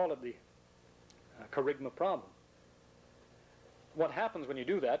shift? They call it the kerygma problem. What happens when you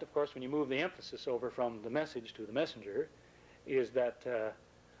do that, of course, when you move the emphasis over from the message to the messenger, is that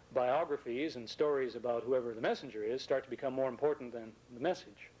biographies and stories about whoever the messenger is start to become more important than the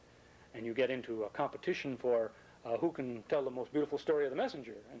message. And you get into a competition for who can tell the most beautiful story of the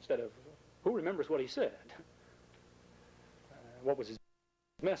messenger, instead of who remembers what he said. What was his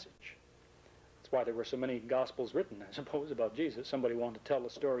message? That's why there were so many gospels written, I suppose, about Jesus. Somebody wanted to tell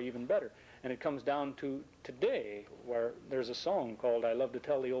the story even better. And it comes down to today, where there's a song called I Love to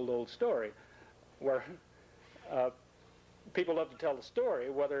Tell the Old Story, where people love to tell the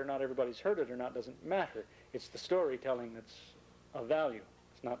story. Whether or not everybody's heard it or not doesn't matter. It's the storytelling that's of value.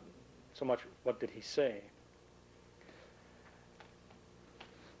 It's not so much what did he say.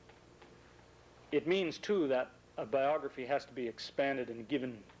 It means, too, that a biography has to be expanded and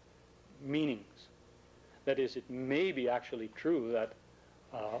given meanings. That is, it may be actually true that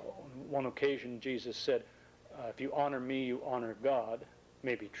on one occasion Jesus said, if you honor me, you honor God.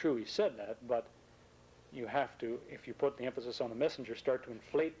 May be true, he said that, but you have to, if you put the emphasis on the messenger, start to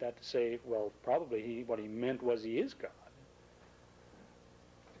inflate that to say, well, probably what he meant was he is God.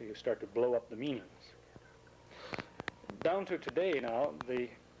 So you start to blow up the meanings. Down to today now, the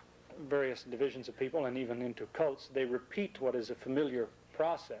various divisions of people, and even into cults, they repeat what is a familiar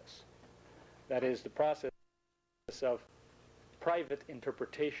process. That is the process of private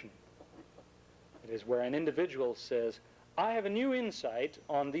interpretation. It is where an individual says, I have a new insight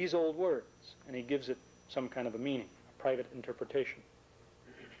on these old words, and he gives it some kind of a meaning, a private interpretation.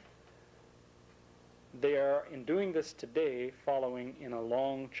 They are, in doing this today, following in a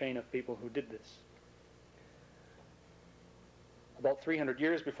long chain of people who did this. About 300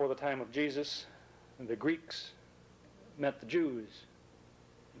 years before the time of Jesus, the Greeks met the Jews.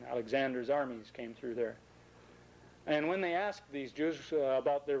 Alexander's armies came through there. And when they ask these Jews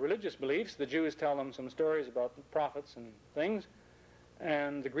about their religious beliefs, the Jews tell them some stories about the prophets and things,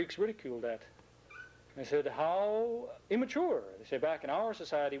 and the Greeks ridiculed that. They said, how immature. They say, back in our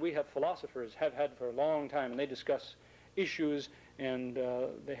society, we have philosophers, have had for a long time, and they discuss issues, and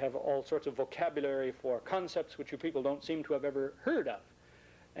they have all sorts of vocabulary for concepts which you people don't seem to have ever heard of.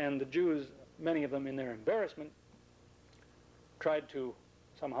 And the Jews, many of them in their embarrassment, tried to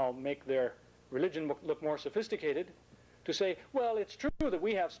somehow make their religion look more sophisticated, to say, well, it's true that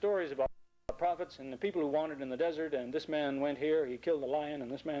we have stories about prophets and the people who wandered in the desert, and this man went here, he killed a lion, and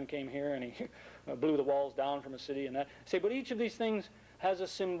this man came here, and he blew the walls down from a city, and that. Say, but each of these things has a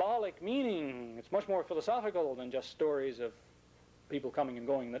symbolic meaning. It's much more philosophical than just stories of people coming and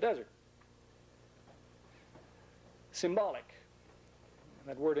going in the desert. Symbolic.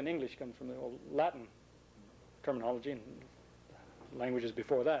 That word in English comes from the old Latin terminology and languages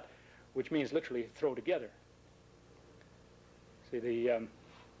before that, which means literally throw together. See,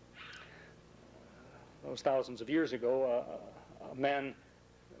 those thousands of years ago, a man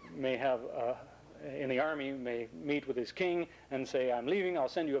may have, in the army, may meet with his king and say, I'm leaving, I'll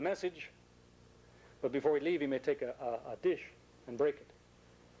send you a message. But before he leave, he may take a dish and break it.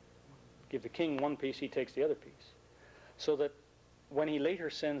 Give the king one piece, he takes the other piece. So that when he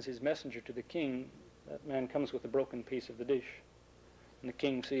later sends his messenger to the king, that man comes with a broken piece of the dish. And the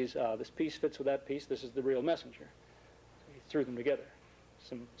king sees, this piece fits with that piece, this is the real messenger. So he threw them together.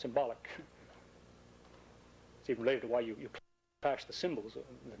 Symbolic. It's even related to why you patch the cymbals of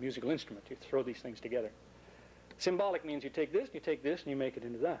the musical instrument. You throw these things together. Symbolic means you take this, and you make it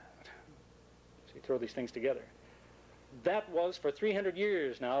into that. So you throw these things together. That was, for 300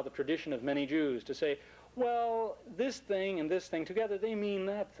 years now, the tradition of many Jews to say, well, this thing and this thing together, they mean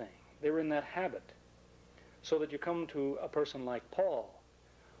that thing. They were in that habit. So that you come to a person like Paul,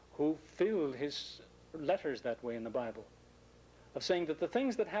 who filled his letters that way in the Bible, of saying that the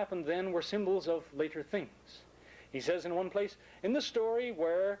things that happened then were symbols of later things. He says in one place, in the story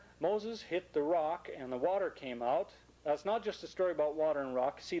where Moses hit the rock and the water came out, that's not just a story about water and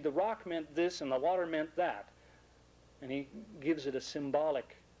rock. See, the rock meant this and the water meant that. And he gives it a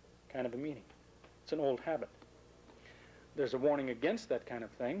symbolic kind of a meaning. It's an old habit. There's a warning against that kind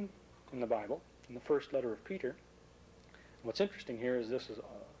of thing in the Bible, in the first letter of Peter. What's interesting here is this is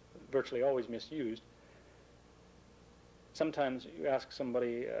virtually always misused. Sometimes you ask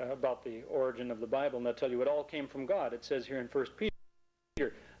somebody about the origin of the Bible, and they'll tell you it all came from God. It says here in 1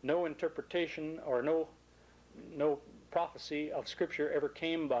 Peter, no interpretation or no prophecy of Scripture ever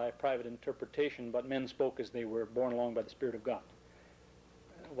came by private interpretation, but men spoke as they were borne along by the Spirit of God.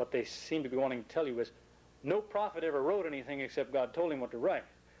 What they seem to be wanting to tell you is no prophet ever wrote anything except God told him what to write.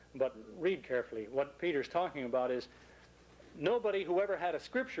 But read carefully. What Peter's talking about is nobody who ever had a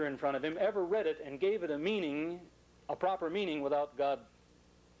Scripture in front of him ever read it and gave it a meaning, a proper meaning, without God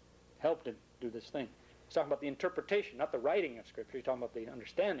helped him do this thing. He's talking about the interpretation, not the writing of Scripture. He's talking about the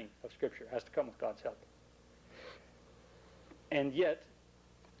understanding of Scripture. It has to come with God's help. And yet,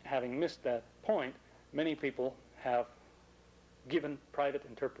 having missed that point, many people have given private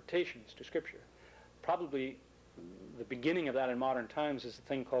interpretations to Scripture. Probably the beginning of that in modern times is a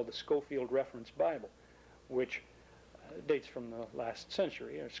thing called the Scofield Reference Bible, which dates from the last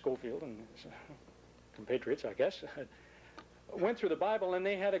century. Scofield and his compatriots, I guess, went through the Bible, and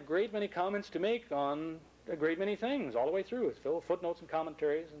they had a great many comments to make on a great many things all the way through. It's full of footnotes and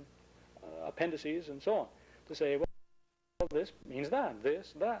commentaries and appendices and so on, to say, well, this means that,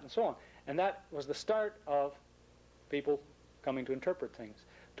 this, that, and so on. And that was the start of people coming to interpret things,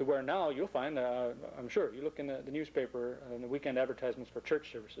 to where now you'll find, I'm sure, you look in the newspaper in the weekend advertisements for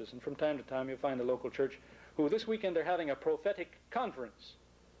church services, and from time to time you'll find a local church who this weekend they're having a prophetic conference.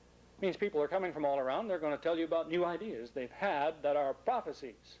 It means people are coming from all around. They're going to tell you about new ideas they've had that are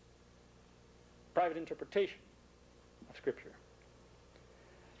prophecies, private interpretation of Scripture.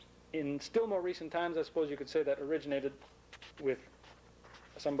 In still more recent times, I suppose you could say that originated with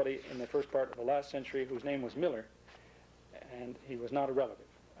somebody in the first part of the last century whose name was Miller, and he was not a relative.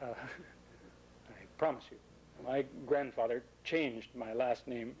 I promise you. My grandfather changed my last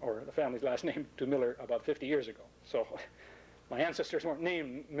name, or the family's last name, to Miller about 50 years ago. So my ancestors weren't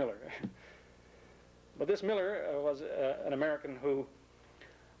named Miller. But this Miller was an American who,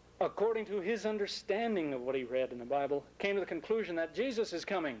 according to his understanding of what he read in the Bible, came to the conclusion that Jesus is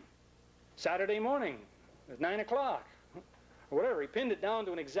coming Saturday morning at 9 o'clock, or whatever. He pinned it down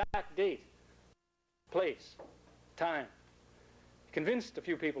to an exact date, place, time. Convinced a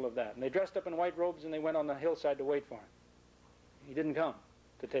few people of that, and they dressed up in white robes and they went on the hillside to wait for him. He didn't come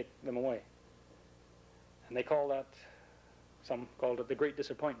to take them away. And they call that, some called it the Great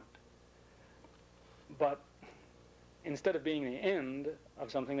Disappointment. But instead of being the end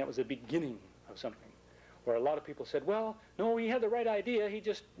of something, that was the beginning of something, where a lot of people said, well, no, he had the right idea, he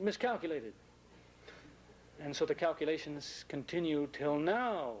just miscalculated. And so the calculations continue till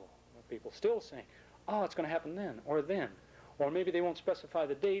now. People still saying, oh, it's going to happen then, or then. Or maybe they won't specify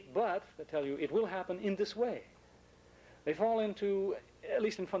the date, but they tell you it will happen in this way. They fall into, at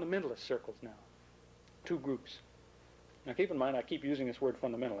least in fundamentalist circles now, two groups. Now keep in mind, I keep using this word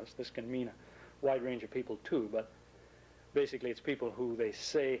fundamentalist. This can mean a wide range of people too, but basically it's people who they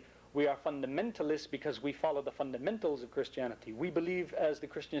say, we are fundamentalists because we follow the fundamentals of Christianity. We believe as the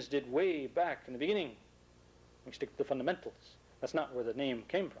Christians did way back in the beginning. We stick to the fundamentals. That's not where the name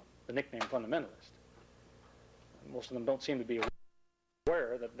came from, the nickname fundamentalist. Most of them don't seem to be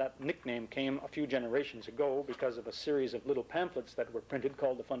aware that that nickname came a few generations ago because of a series of little pamphlets that were printed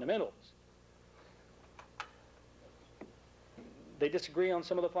called the Fundamentals. They disagree on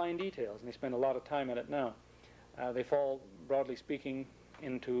some of the fine details, and they spend a lot of time on it now. They fall, broadly speaking,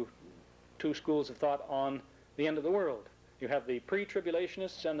 into two schools of thought on the end of the world. You have the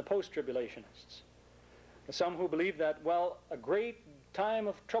pre-tribulationists and the post-tribulationists. Some who believe that, well, a great time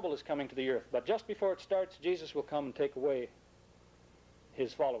of trouble is coming to the earth, but just before it starts, Jesus will come and take away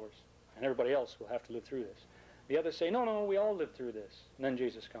his followers, and everybody else will have to live through this. The others say, no, no, we all live through this, and then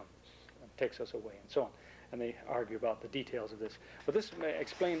Jesus comes and takes us away, and so on. And they argue about the details of this. But this may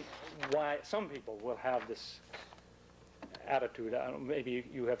explain why some people will have this attitude. Maybe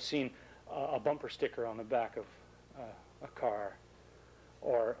you have seen a bumper sticker on the back of a car.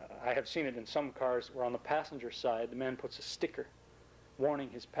 Or I have seen it in some cars where on the passenger side the man puts a sticker warning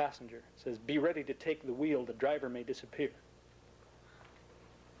his passenger. It says, "Be ready to take the wheel, the driver may disappear."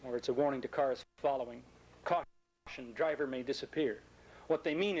 Or it's a warning to cars following. "Caution, driver may disappear." What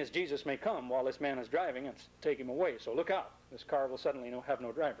they mean is Jesus may come while this man is driving and take him away. So look out. This car will suddenly have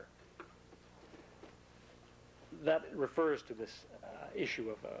no driver. That refers to this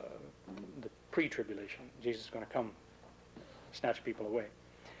issue of the pre-tribulation. Jesus is going to come snatch people away.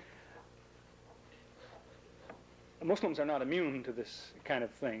 Muslims are not immune to this kind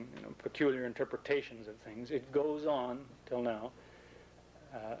of thing, peculiar interpretations of things. It goes on till now.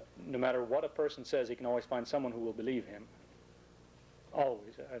 No matter what a person says, he can always find someone who will believe him.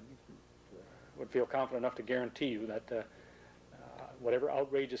 Always. I would feel confident enough to guarantee you that whatever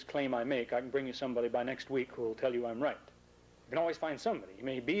outrageous claim I make, I can bring you somebody by next week who will tell you I'm right. You can always find somebody. You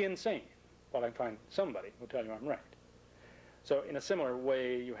may be insane, but I can find somebody who will tell you I'm right. So in a similar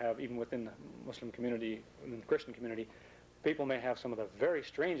way, you have, even within the Muslim community, in the Christian community, people may have some of the very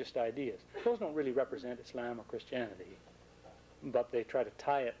strangest ideas. Those don't really represent Islam or Christianity, but they try to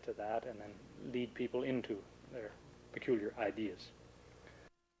tie it to that and then lead people into their peculiar ideas.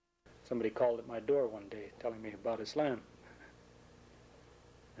 Somebody called at my door one day telling me about Islam.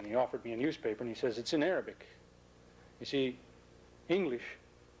 And he offered me a newspaper, and he says, "It's in Arabic. You see, English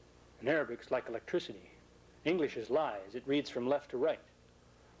and Arabic is like electricity. English is lies. It reads from left to right.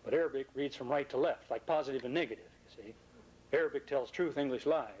 But Arabic reads from right to left, like positive and negative, you see. Arabic tells truth, English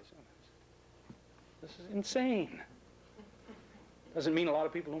lies." This is insane. Doesn't mean a lot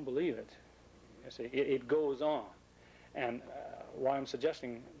of people don't believe it. You see, it goes on. And why I'm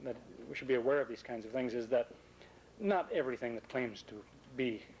suggesting that we should be aware of these kinds of things is that not everything that claims to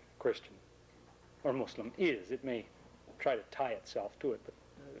be Christian or Muslim is. It may try to tie itself to it, but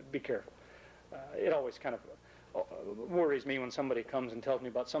be careful. It always kind of worries me when somebody comes and tells me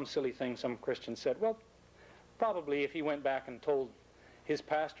about some silly thing some Christian said. Well, probably if he went back and told his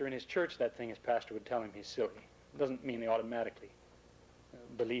pastor in his church that thing, his pastor would tell him he's silly. It doesn't mean they automatically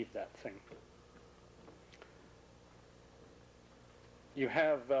believe that thing. You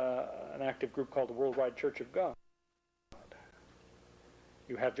have an active group called the Worldwide Church of God.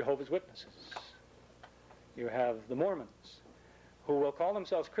 You have Jehovah's Witnesses. You have the Mormons, who will call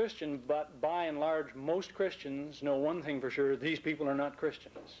themselves Christian, but by and large, most Christians know one thing for sure: these people are not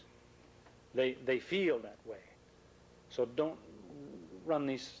Christians. They feel that way. So don't run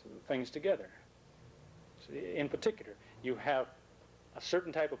these things together. So in particular, you have a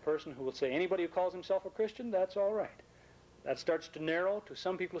certain type of person who will say, anybody who calls himself a Christian, that's all right. That starts to narrow to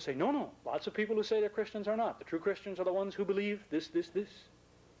some people who say, no, lots of people who say they're Christians are not. The true Christians are the ones who believe this.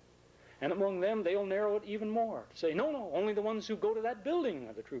 And among them, they'll narrow it even more to say, no, only the ones who go to that building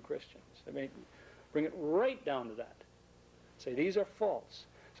are the true Christians. They may bring it right down to that. Say, these are false.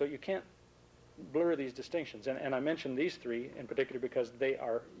 So you can't blur these distinctions. And I mention these three in particular because they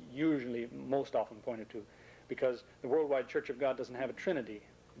are usually most often pointed to, because the Worldwide Church of God doesn't have a trinity.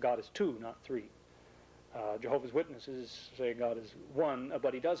 God is two, not three. Jehovah's Witnesses say God is one,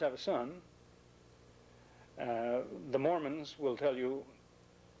 but he does have a son. The Mormons will tell you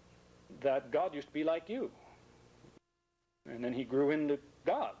that God used to be like you, and then he grew into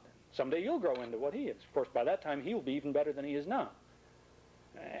God. Someday you'll grow into what he is. Of course, by that time he'll be even better than he is now,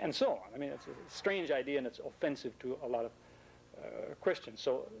 and so on. I mean, it's a strange idea, and it's offensive to a lot of Christians.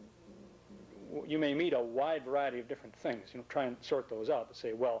 So you may meet a wide variety of different things. Try and sort those out to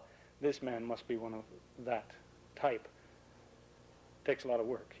say, well, this man must be one of that type. It takes a lot of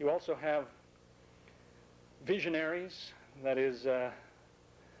work. You also have visionaries. That is, there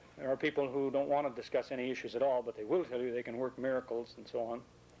are people who don't want to discuss any issues at all, but they will tell you they can work miracles and so on.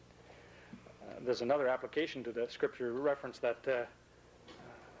 There's another application to the scripture reference that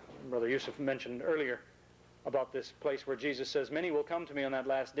Brother Yusuf mentioned earlier about this place where Jesus says, many will come to me on that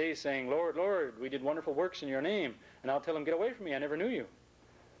last day saying, Lord, Lord, we did wonderful works in your name. And I'll tell them, get away from me, I never knew you.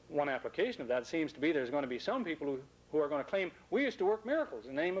 One application of that seems to be there's going to be some people who are going to claim, we used to work miracles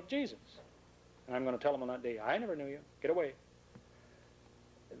in the name of Jesus. And I'm going to tell them on that day, I never knew you, get away.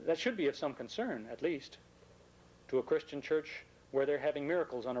 That should be of some concern, at least, to a Christian church where they're having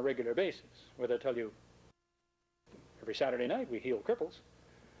miracles on a regular basis, where they'll tell you, every Saturday night we heal cripples.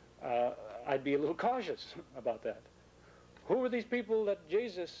 I'd be a little cautious about that. Who are these people that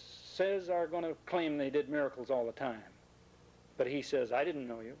Jesus says are going to claim they did miracles all the time? But he says, I didn't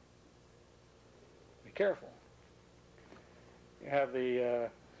know you. Be careful. You have there's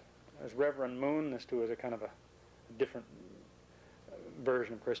Reverend Moon. This too is a kind of a different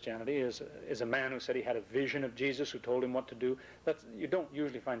version of Christianity, is a man who said he had a vision of Jesus who told him what to do. You don't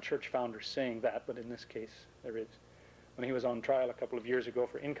usually find church founders saying that, but in this case there is. when he was on trial a couple of years ago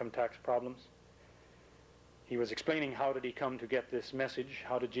for income tax problems. He was explaining how did he come to get this message,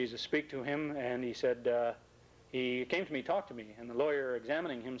 how did Jesus speak to him, and he said, he came to me, talked to me, and the lawyer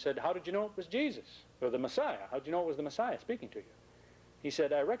examining him said, how did you know it was Jesus, or the Messiah? How did you know it was the Messiah speaking to you? He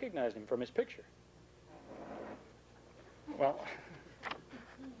said, I recognized him from his picture. Well,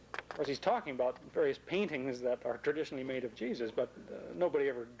 of course, he's talking about various paintings that are traditionally made of Jesus, but nobody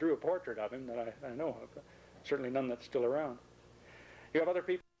ever drew a portrait of him that I know of. Certainly none that's still around. You have other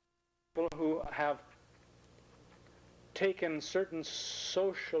people who have taken certain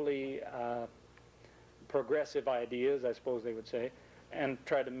socially progressive ideas, I suppose they would say, and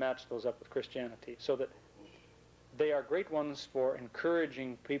tried to match those up with Christianity, so that they are great ones for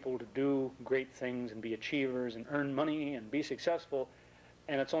encouraging people to do great things and be achievers and earn money and be successful,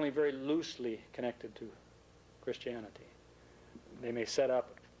 and it's only very loosely connected to Christianity. They may set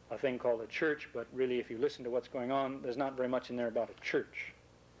up a thing called a church, but really if you listen to what's going on, there's not very much in there about a church.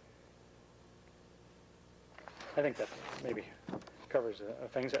 I think that maybe covers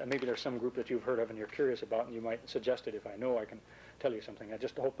things. Maybe there's some group that you've heard of and you're curious about, and you might suggest it. If I know, I can tell you something. I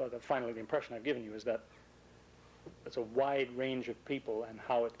just hope that finally the impression I've given you is that it's a wide range of people and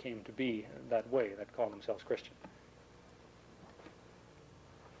how it came to be that way, that call themselves Christian.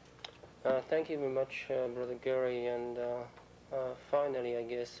 Thank you very much, Brother Gary, and finally, I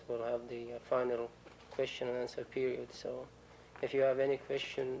guess we'll have the final question and answer period. So if you have any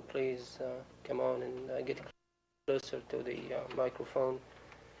question, please come on and get closer to the microphone.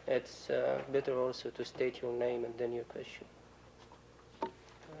 It's better also to state your name and then your question.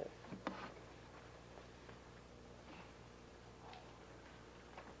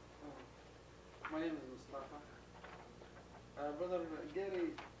 My name is Mustafa. Brother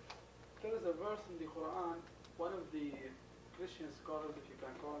Gary, there is a verse in the Quran, one of the Christian scholars, if you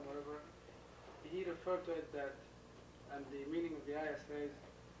can call him whatever, he referred to it that, and the meaning of the ayah says,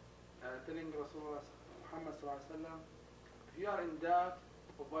 telling Rasulullah Muhammad sallallahu alaihi wasallam, if you are in doubt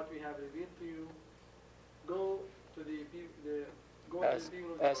of what we have revealed to you, go to the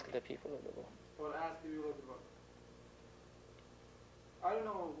people, ask the people of the book. Or ask the people of the book. I don't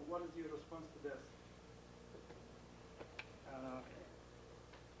know, what is your response to this?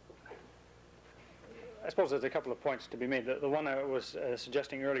 I suppose there's a couple of points to be made. The one I was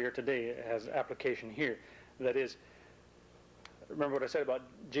suggesting earlier today has application here. That is, remember what I said about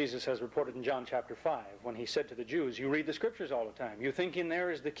Jesus as reported in John chapter 5, when he said to the Jews, you read the scriptures all the time. You think in there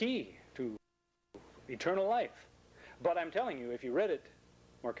is the key to eternal life. But I'm telling you, if you read it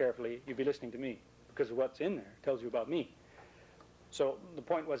more carefully, you'd be listening to me, because what's in there tells you about me. So the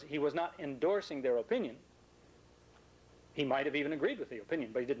point was, he was not endorsing their opinion. He might have even agreed with the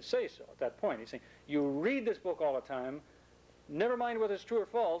opinion, but he didn't say so at that point. He's saying, you read this book all the time, never mind whether it's true or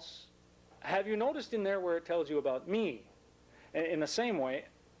false, have you noticed in there where it tells you about me? And in the same way,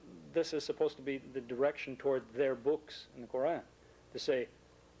 this is supposed to be the direction toward their books in the Quran, to say,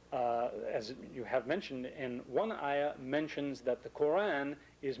 as you have mentioned, in one ayah mentions that the Quran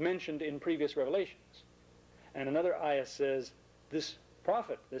is mentioned in previous revelations. And another ayah says, this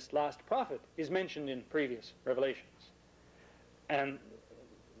prophet, this last prophet, is mentioned in previous revelations. And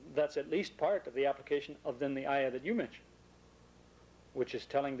that's at least part of the application of then the ayah that you mentioned, which is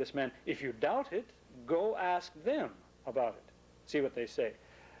telling this man, if you doubt it, go ask them about it. See what they say.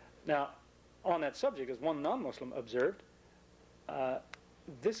 Now, on that subject, as one non-Muslim observed,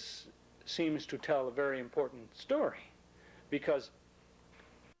 this seems to tell a very important story, because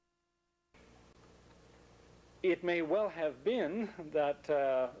it may well have been that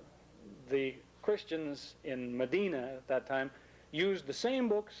the Christians in Medina at that time used the same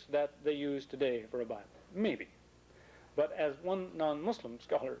books that they use today for a Bible. Maybe. But as one non-Muslim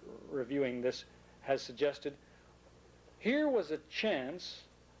scholar reviewing this has suggested, here was a chance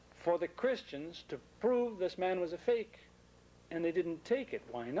for the Christians to prove this man was a fake, and they didn't take it.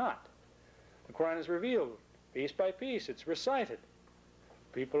 Why not? The Quran is revealed piece by piece. It's recited.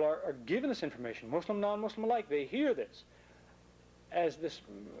 People are given this information, Muslim, non-Muslim alike. They hear this. As this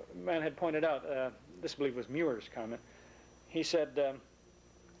man had pointed out, this I believe was Muir's comment, he said,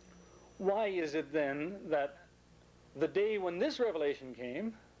 why is it then that the day when this revelation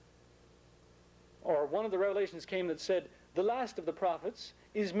came, or one of the revelations came that said the last of the prophets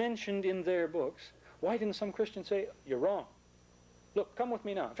is mentioned in their books, why didn't some Christians say, you're wrong? Look, come with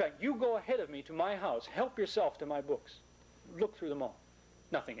me now. In fact, you go ahead of me to my house. Help yourself to my books. Look through them all.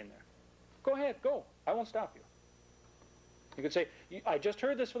 Nothing in there. Go ahead, go. I won't stop you. You could say, I just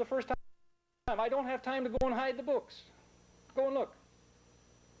heard this for the first time. I don't have time to go and hide the books. Go and look.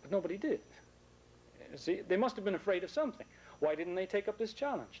 But nobody did. See, they must have been afraid of something. Why didn't they take up this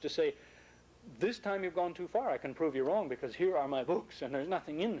challenge to say, this time you've gone too far. I can prove you wrong because here are my books and there's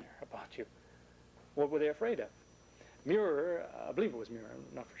nothing in there about you. What were they afraid of? Muir, I believe it was Muir,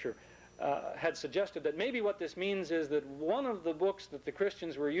 I'm not for sure, had suggested that maybe what this means is that one of the books that the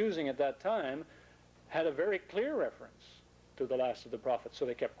Christians were using at that time had a very clear reference to the last of the prophets, so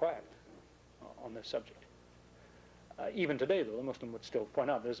they kept quiet on this subject. Even today, though, the Muslim would still point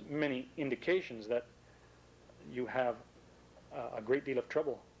out there's many indications that you have a great deal of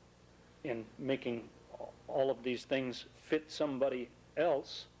trouble in making all of these things fit somebody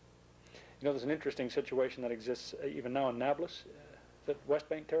else. You know, there's an interesting situation that exists even now in Nablus. Is that West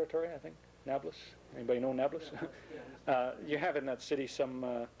Bank territory, I think? Nablus? Anybody know Nablus? You have in that city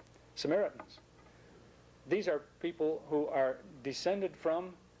some Samaritans. These are people who are descended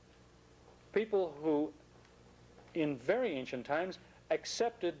from people who, in very ancient times,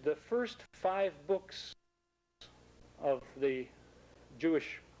 accepted the first 5 books of the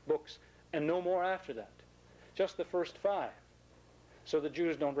Jewish books and no more after that. Just the first 5. So the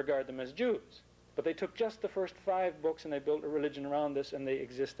Jews don't regard them as Jews. But they took just the first 5 books and they built a religion around this, and they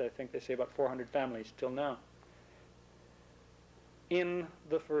exist, I think they say, about 400 families till now. In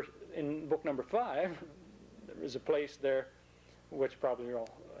book number 5, there is a place there which probably you all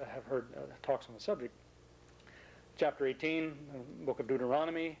have heard talks on the subject. Chapter 18, the book of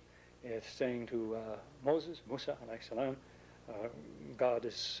Deuteronomy, is saying to Moses, Musa alayhi salam, God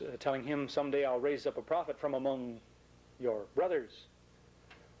is telling him, someday I'll raise up a prophet from among your brothers,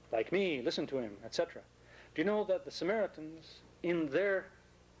 like me, listen to him, etc. Do you know that the Samaritans, in their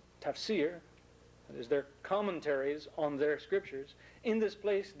tafsir, that is their commentaries on their scriptures, in this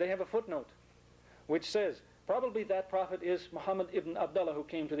place they have a footnote which says, probably that prophet is Muhammad ibn Abdullah who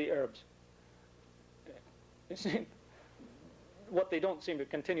came to the Arabs. What they don't seem to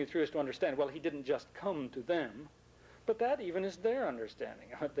continue through is to understand, well, he didn't just come to them, but that even is their understanding.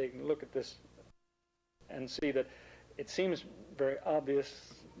 They can look at this and see that it seems very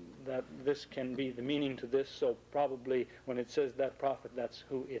obvious that this can be the meaning to this, so probably when it says that prophet, that's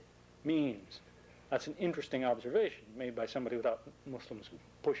who it means. That's an interesting observation made by somebody without Muslims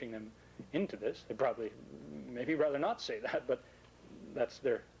pushing them into this. They probably maybe rather not say that, but that's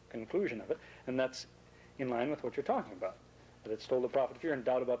their conclusion of it, and that's in line with what you're talking about. That it's told the prophet, if you're in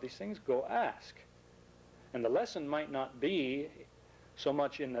doubt about these things, go ask. And the lesson might not be so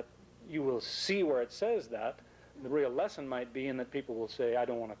much in that you will see where it says that. The real lesson might be in that people will say, I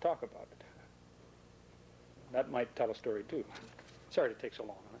don't want to talk about it. That might tell a story too. Sorry to take so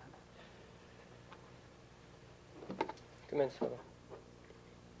long on that. Commence, Father.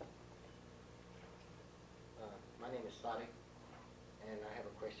 My name is Sadiq, and I have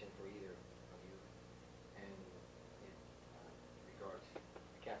a question for either of you, and it regards the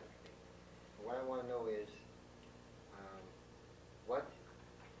Catholic faith. What I want to know is, what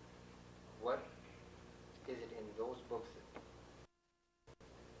is it in those books,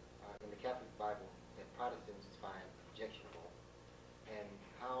 in the Catholic Bible, that Protestants find objectionable, and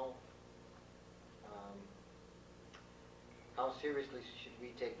how seriously should we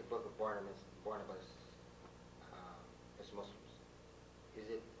take the Book of Barnabas as Muslims? Is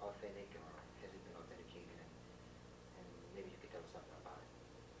it authentic, or has it been authenticated? And maybe you could tell us something about it.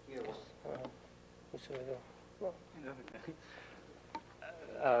 Either one.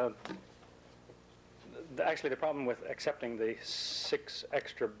 Actually, the problem with accepting the 6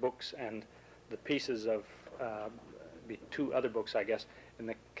 extra books and the pieces of be 2 other books, I guess, in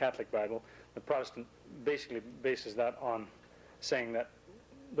the Catholic Bible, the Protestant basically bases that on saying that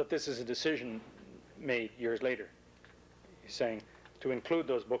this is a decision made years later. He's saying to include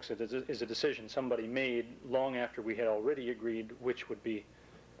those books is a decision somebody made long after we had already agreed which would be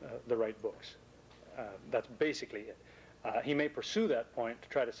the right books. That's basically it. He may pursue that point to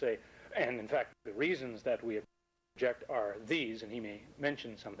try to say, and in fact, the reasons that we object are these, and he may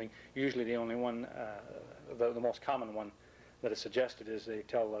mention something. Usually the only one, the most common one that is suggested is they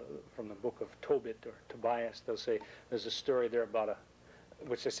tell from the book of Tobit or Tobias, they'll say there's a story there about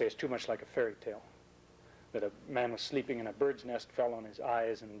which they say is too much like a fairy tale. That a man was sleeping and a bird's nest fell on his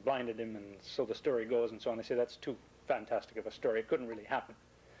eyes and blinded him, and so the story goes and so on. They say that's too fantastic of a story. It couldn't really happen.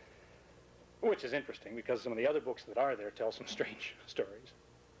 Which is interesting because some of the other books that are there tell some strange stories.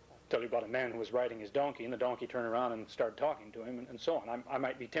 Tell you about a man who was riding his donkey and the donkey turned around and started talking to him and so on. I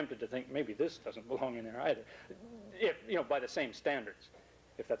might be tempted to think maybe this doesn't belong in there either. If, by the same standards,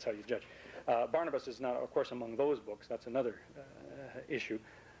 if that's how you judge. Barnabas is not, of course, among those books. That's another issue.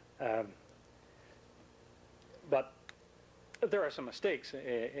 But there are some mistakes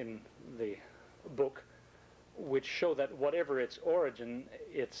in the book which show that whatever its origin,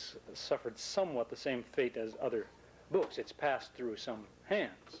 it's suffered somewhat the same fate as other books. It's passed through some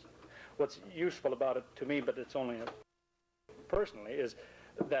hands. what's useful about it to me, but it's only personally, is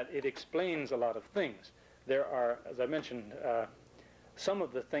that it explains a lot of things. There are, as I mentioned, some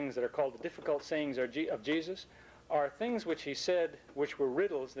of the things that are called the difficult sayings of Jesus are things which he said which were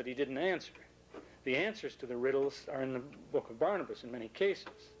riddles that he didn't answer. The answers to the riddles are in the book of Barnabas in many cases.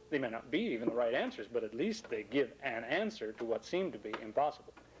 They may not be even the right answers, but at least they give an answer to what seemed to be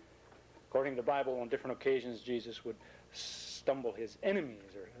impossible. According to the Bible, on different occasions, Jesus would stumble his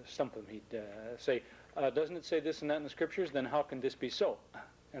enemies or stump them. He'd say, doesn't it say this and that in the Scriptures? Then how can this be so?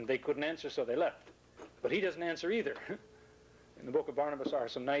 And they couldn't answer, so they left. But he doesn't answer either. In the book of Barnabas are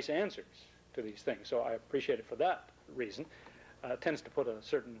some nice answers to these things, so I appreciate it for that reason. It tends to put a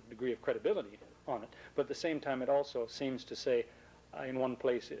certain degree of credibility on it. But at the same time, it also seems to say, in one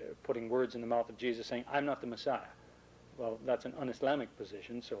place, putting words in the mouth of Jesus, saying, I'm not the Messiah. Well, that's an un-Islamic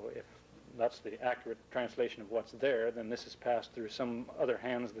position, so if that's the accurate translation of what's there, then this has passed through some other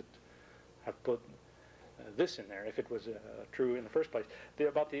hands that have put this in there, if it was true in the first place.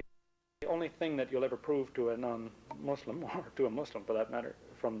 About the only thing that you'll ever prove to a non-Muslim, or to a Muslim for that matter,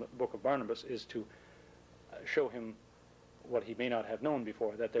 from the book of Barnabas, is to show him what he may not have known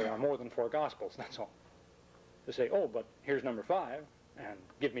before, that there are more than 4 Gospels, that's all. To say, oh, but here's number 5, and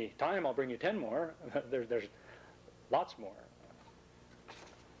give me time, I'll bring you 10 more. There's lots more.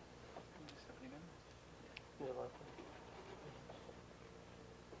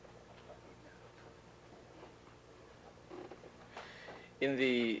 In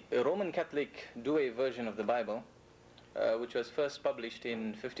the Roman Catholic Douay version of the Bible, which was first published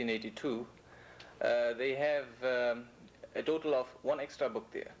in 1582, they have a total of 1 extra book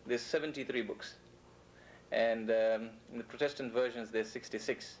there. There's 73 books. And in the Protestant versions, there's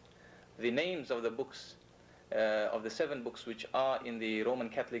 66. The names of the books, of the 7 books which are in the Roman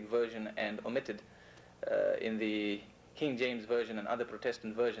Catholic version and omitted in the King James version and other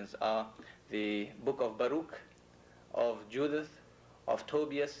Protestant versions, are the Book of Baruch, of Judith, of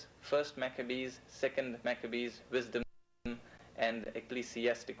Tobias, 1st Maccabees, 2nd Maccabees, Wisdom, and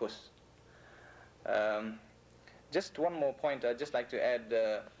Ecclesiasticus. Just one more point I'd just like to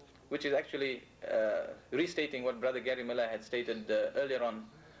add, which is actually restating what Brother Gary Miller had stated earlier on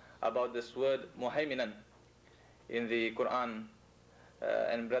about this word muhaiminan in the Quran,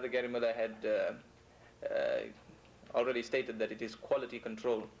 and Brother Gary Miller had already stated that it is quality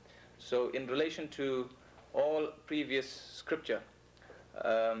control. So in relation to all previous scripture,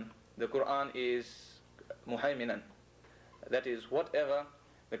 the Quran is muhaiminan. That is, whatever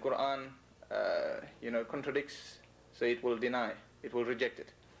the Quran contradicts, so it will deny, it will reject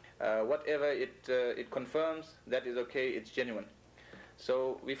it. Whatever it confirms, that is okay, it's genuine.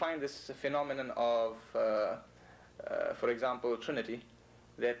 So we find this phenomenon of, for example, Trinity,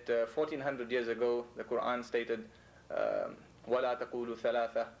 that 1400 years ago the Quran stated, وَلَا تَقُولُوا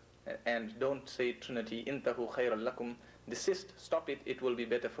ثَلَاثَةً, and don't say Trinity, إِنْتَهُ خَيْرًا لَكُمْ, desist, stop it, it will be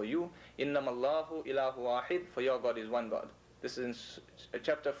better for you. إِنَّمَا اللَّهُ إِلَهُ وَاحِدٌ, for your God is one God. This is in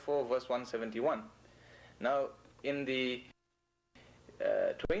chapter 4, verse 171. Now, in the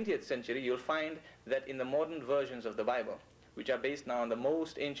 20th century, you'll find that in the modern versions of the Bible, which are based now on the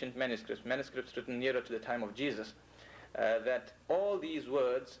most ancient manuscripts written nearer to the time of Jesus, that all these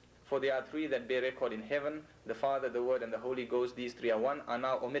words, for there are 3 that bear record in heaven, the Father, the Word, and the Holy Ghost, these 3 are one, are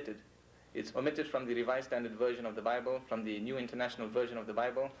now omitted. It's omitted from the Revised Standard Version of the Bible, from the New International Version of the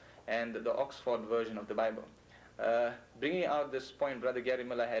Bible, and the Oxford Version of the Bible. Bringing out this point Brother Gary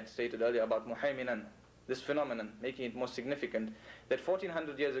Miller had stated earlier about muhaiminan, this phenomenon, making it more significant, that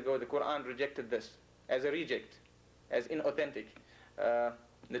 1400 years ago the Quran rejected this as a reject, as inauthentic.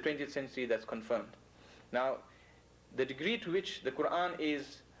 In the 20th century that's confirmed. Now, the degree to which the Quran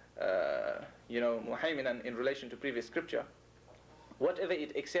is muhaiminan in relation to previous scripture, whatever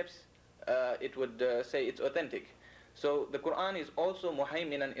it accepts, it would say it's authentic. So the Quran is also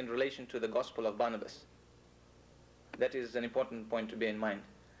muhaiminan in relation to the Gospel of Barnabas. That is an important point to bear in mind.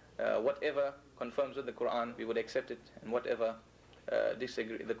 Whatever confirms with the Quran, we would accept it, and whatever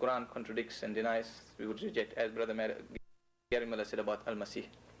disagree, the Quran contradicts and denies, we would reject, as Brother Gary Miller said about Al-Masih.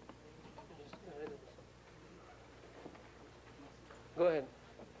 Go ahead.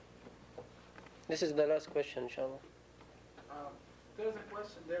 This is the last question, inshallah. There's a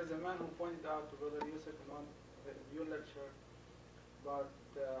question. There's a man who pointed out to Brother Yusuf in one of your lecture about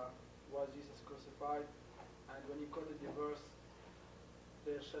was Jesus crucified, and when he quoted the verse,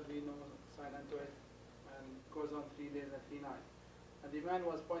 there shall be no sign unto it, and goes on 3 days and 3 nights. And the man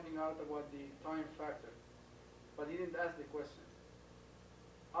was pointing out about the time factor, but he didn't ask the question.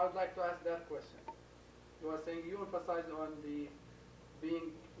 I would like to ask that question. He was saying you emphasize on the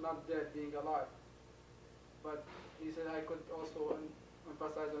being not dead, being alive. But he said I could also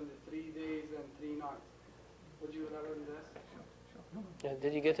emphasize on the 3 days and 3 nights. Would you elaborate on this? Yeah,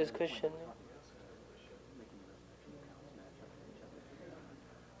 did you get his question?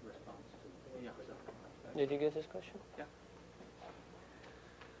 Did you get his question?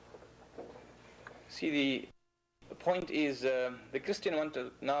 See, the point is the Christian want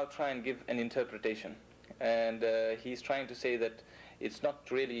to now try and give an interpretation, and he's trying to say that it's not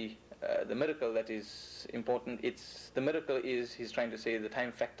really the miracle that is important. It's the miracle is, he's trying to say, the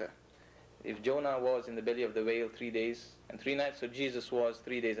time factor. If Jonah was in the belly of the whale 3 days and 3 nights, so Jesus was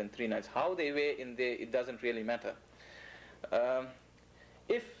 3 days and 3 nights. How they were in there, it doesn't really matter.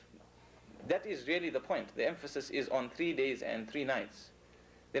 If that is really the point, the emphasis is on 3 days and 3 nights,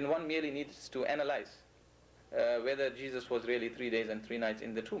 then one merely needs to analyze whether Jesus was really 3 days and 3 nights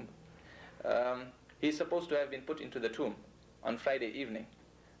in the tomb. He's supposed to have been put into the tomb on Friday evening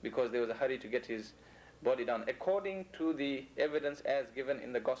because there was a hurry to get his body down. According to the evidence as given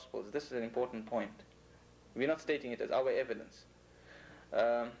in the Gospels, this is an important point. We're not stating it as our evidence.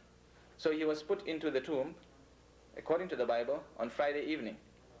 So he was put into the tomb, according to the Bible, on Friday evening.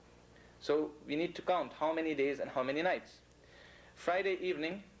 So we need to count how many days and how many nights. Friday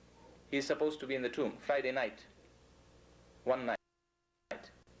evening, he's supposed to be in the tomb. Friday night, 1 night.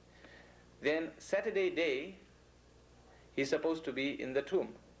 Then Saturday day, he's supposed to be in the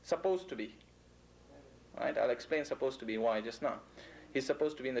tomb. Supposed to be. Right? I'll explain supposed to be why just now. He's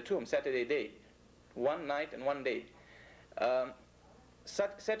supposed to be in the tomb Saturday day. 1 night and 1 day.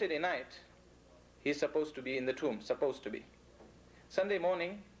 Saturday night, he's supposed to be in the tomb. Supposed to be. Sunday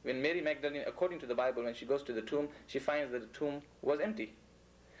morning, when Mary Magdalene, according to the Bible, when she goes to the tomb, she finds that the tomb was empty.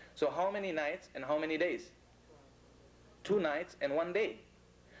 So how many nights and how many days? 2 nights and 1 day.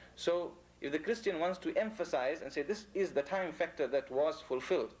 So if the Christian wants to emphasize and say this is the time factor that was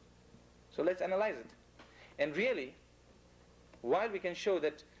fulfilled, so let's analyze it. And really, while we can show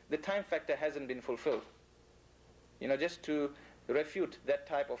that the time factor hasn't been fulfilled, just to refute that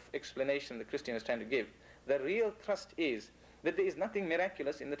type of explanation the Christian is trying to give, the real thrust is that there is nothing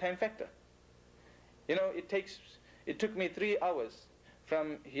miraculous in the time factor. It took me 3 hours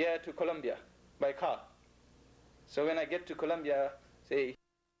from here to Colombia by car. So when I get to Colombia, say,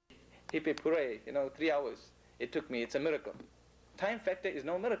 hip hip hooray, 3 hours it took me, it's a miracle. Time factor is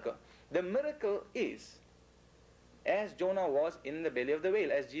no miracle. The miracle is, as Jonah was in the belly of the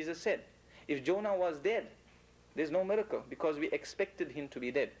whale, as Jesus said. If Jonah was dead, there's no miracle because we expected him to be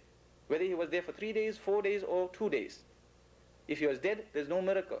dead. Whether he was there for 3 days, 4 days, or 2 days. If he was dead, there's no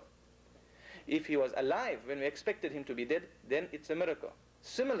miracle. If he was alive when we expected him to be dead, then it's a miracle.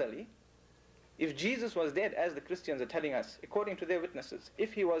 Similarly, if Jesus was dead, as the Christians are telling us, according to their witnesses,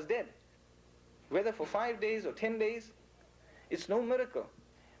 if he was dead, whether for 5 days or 10 days, it's no miracle.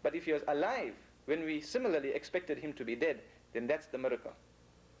 But if he was alive when we similarly expected him to be dead, then that's the miracle.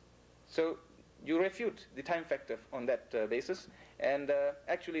 So you refute the time factor on that basis, and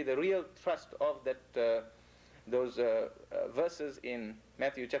actually the real thrust of that those verses in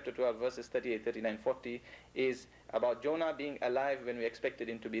Matthew chapter 12, verses 38, 39, 40 is about Jonah being alive when we expected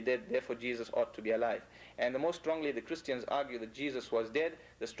him to be dead, therefore Jesus ought to be alive. And the most strongly the Christians argue that Jesus was dead,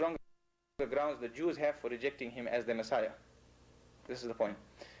 the stronger grounds the Jews have for rejecting him as the Messiah. This is the point.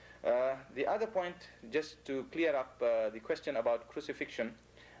 The other point, just to clear up the question about crucifixion,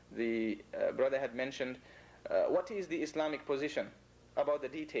 the brother had mentioned, what is the Islamic position about the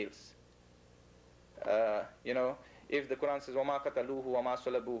details? If the Quran says, وَمَا قَتَلُوهُ وَمَا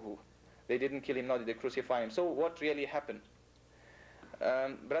صَلَبُوهُ, they didn't kill him, nor did they crucify him. So what really happened?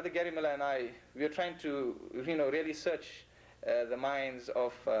 Brother Gary Miller and I, we are trying to really search the minds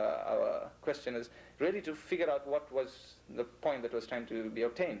of our questioners, really to figure out what was the point that was trying to be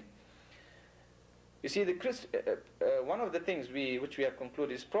obtained. You see, one of the things which we have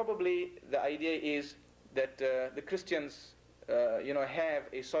concluded is probably the idea is that the Christians have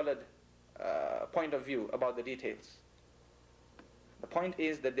a solid point of view about the details. The point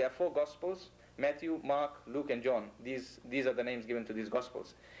is that there are 4 Gospels: Matthew, Mark, Luke, and John. These are the names given to these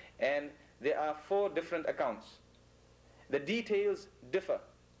Gospels. And there are 4 different accounts. The details differ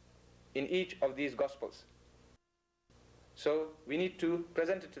in each of these Gospels. So we need to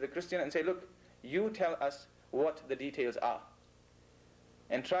present it to the Christian and say, look, you tell us what the details are.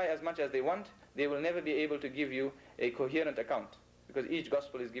 And try as much as they want, they will never be able to give you a coherent account, because each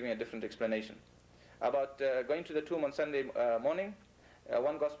Gospel is giving a different explanation. About going to the tomb on Sunday morning,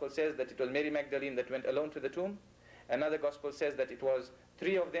 one Gospel says that it was Mary Magdalene that went alone to the tomb. Another Gospel says that it was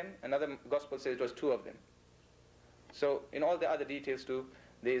 3 of them. Another Gospel says it was 2 of them. So in all the other details too,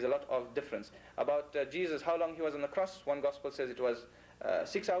 there is a lot of difference. About Jesus, how long he was on the cross, one Gospel says it was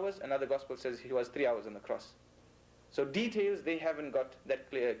 6 hours. Another Gospel says he was 3 hours on the cross. So details, they haven't got that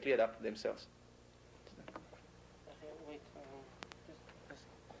cleared up themselves.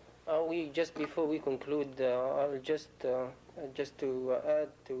 Just before we conclude, I'll just to add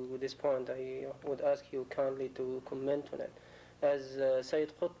to this point, I would ask you kindly to comment on it. As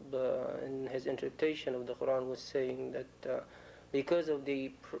Sayyid Qutb in his interpretation of the Quran was saying that because of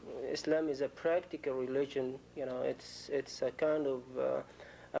the Islam is a practical religion, it's a kind of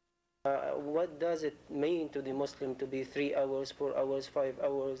what does it mean to the Muslim to be 3 hours, 4 hours, 5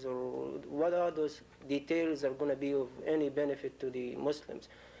 hours, or what are those details are going to be of any benefit to the Muslims?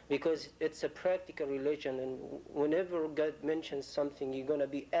 Because it's a practical religion, and whenever God mentions something, you're going to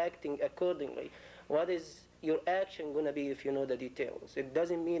be acting accordingly. What is your action going to be if you know the details? It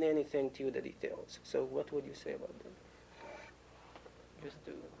doesn't mean anything to you, the details. So what would you say about that? Just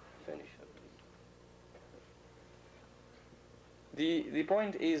to finish up. The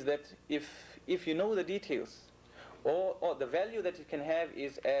point is that if you know the details, or the value that it can have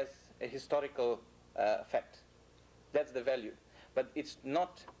is as a historical fact. That's the value. But it's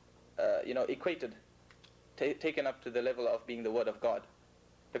not equated, taken up to the level of being the word of God.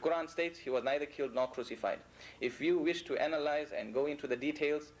 The Quran states he was neither killed nor crucified. If you wish to analyze and go into the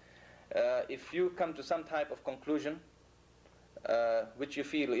details, if you come to some type of conclusion, which you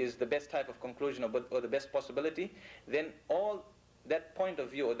feel is the best type of conclusion or the best possibility, then all that point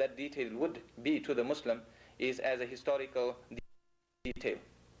of view or that detail would be to the Muslim is as a historical detail.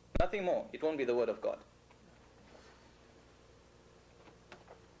 Nothing more. It won't be the word of God.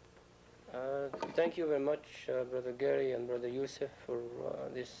 Thank you very much, Brother Gary and Brother Yusuf, for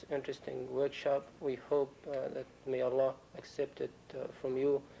this interesting workshop. We hope that may Allah accept it from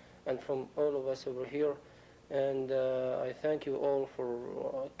you and from all of us over here. And I thank you all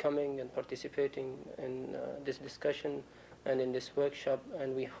for coming and participating in this discussion and in this workshop.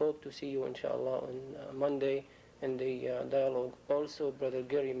 And we hope to see you, inshallah, on Monday in the dialogue. Also, Brother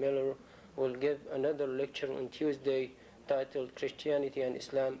Gary Miller will give another lecture on Tuesday titled Christianity and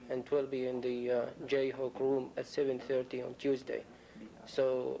Islam, and it will be in the J-Hawk room at 7:30 on Tuesday.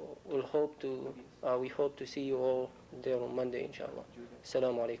 So we hope to see you all there on Monday, inshallah.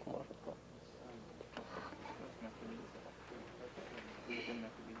 Assalamu alaikum wa rahmatullah.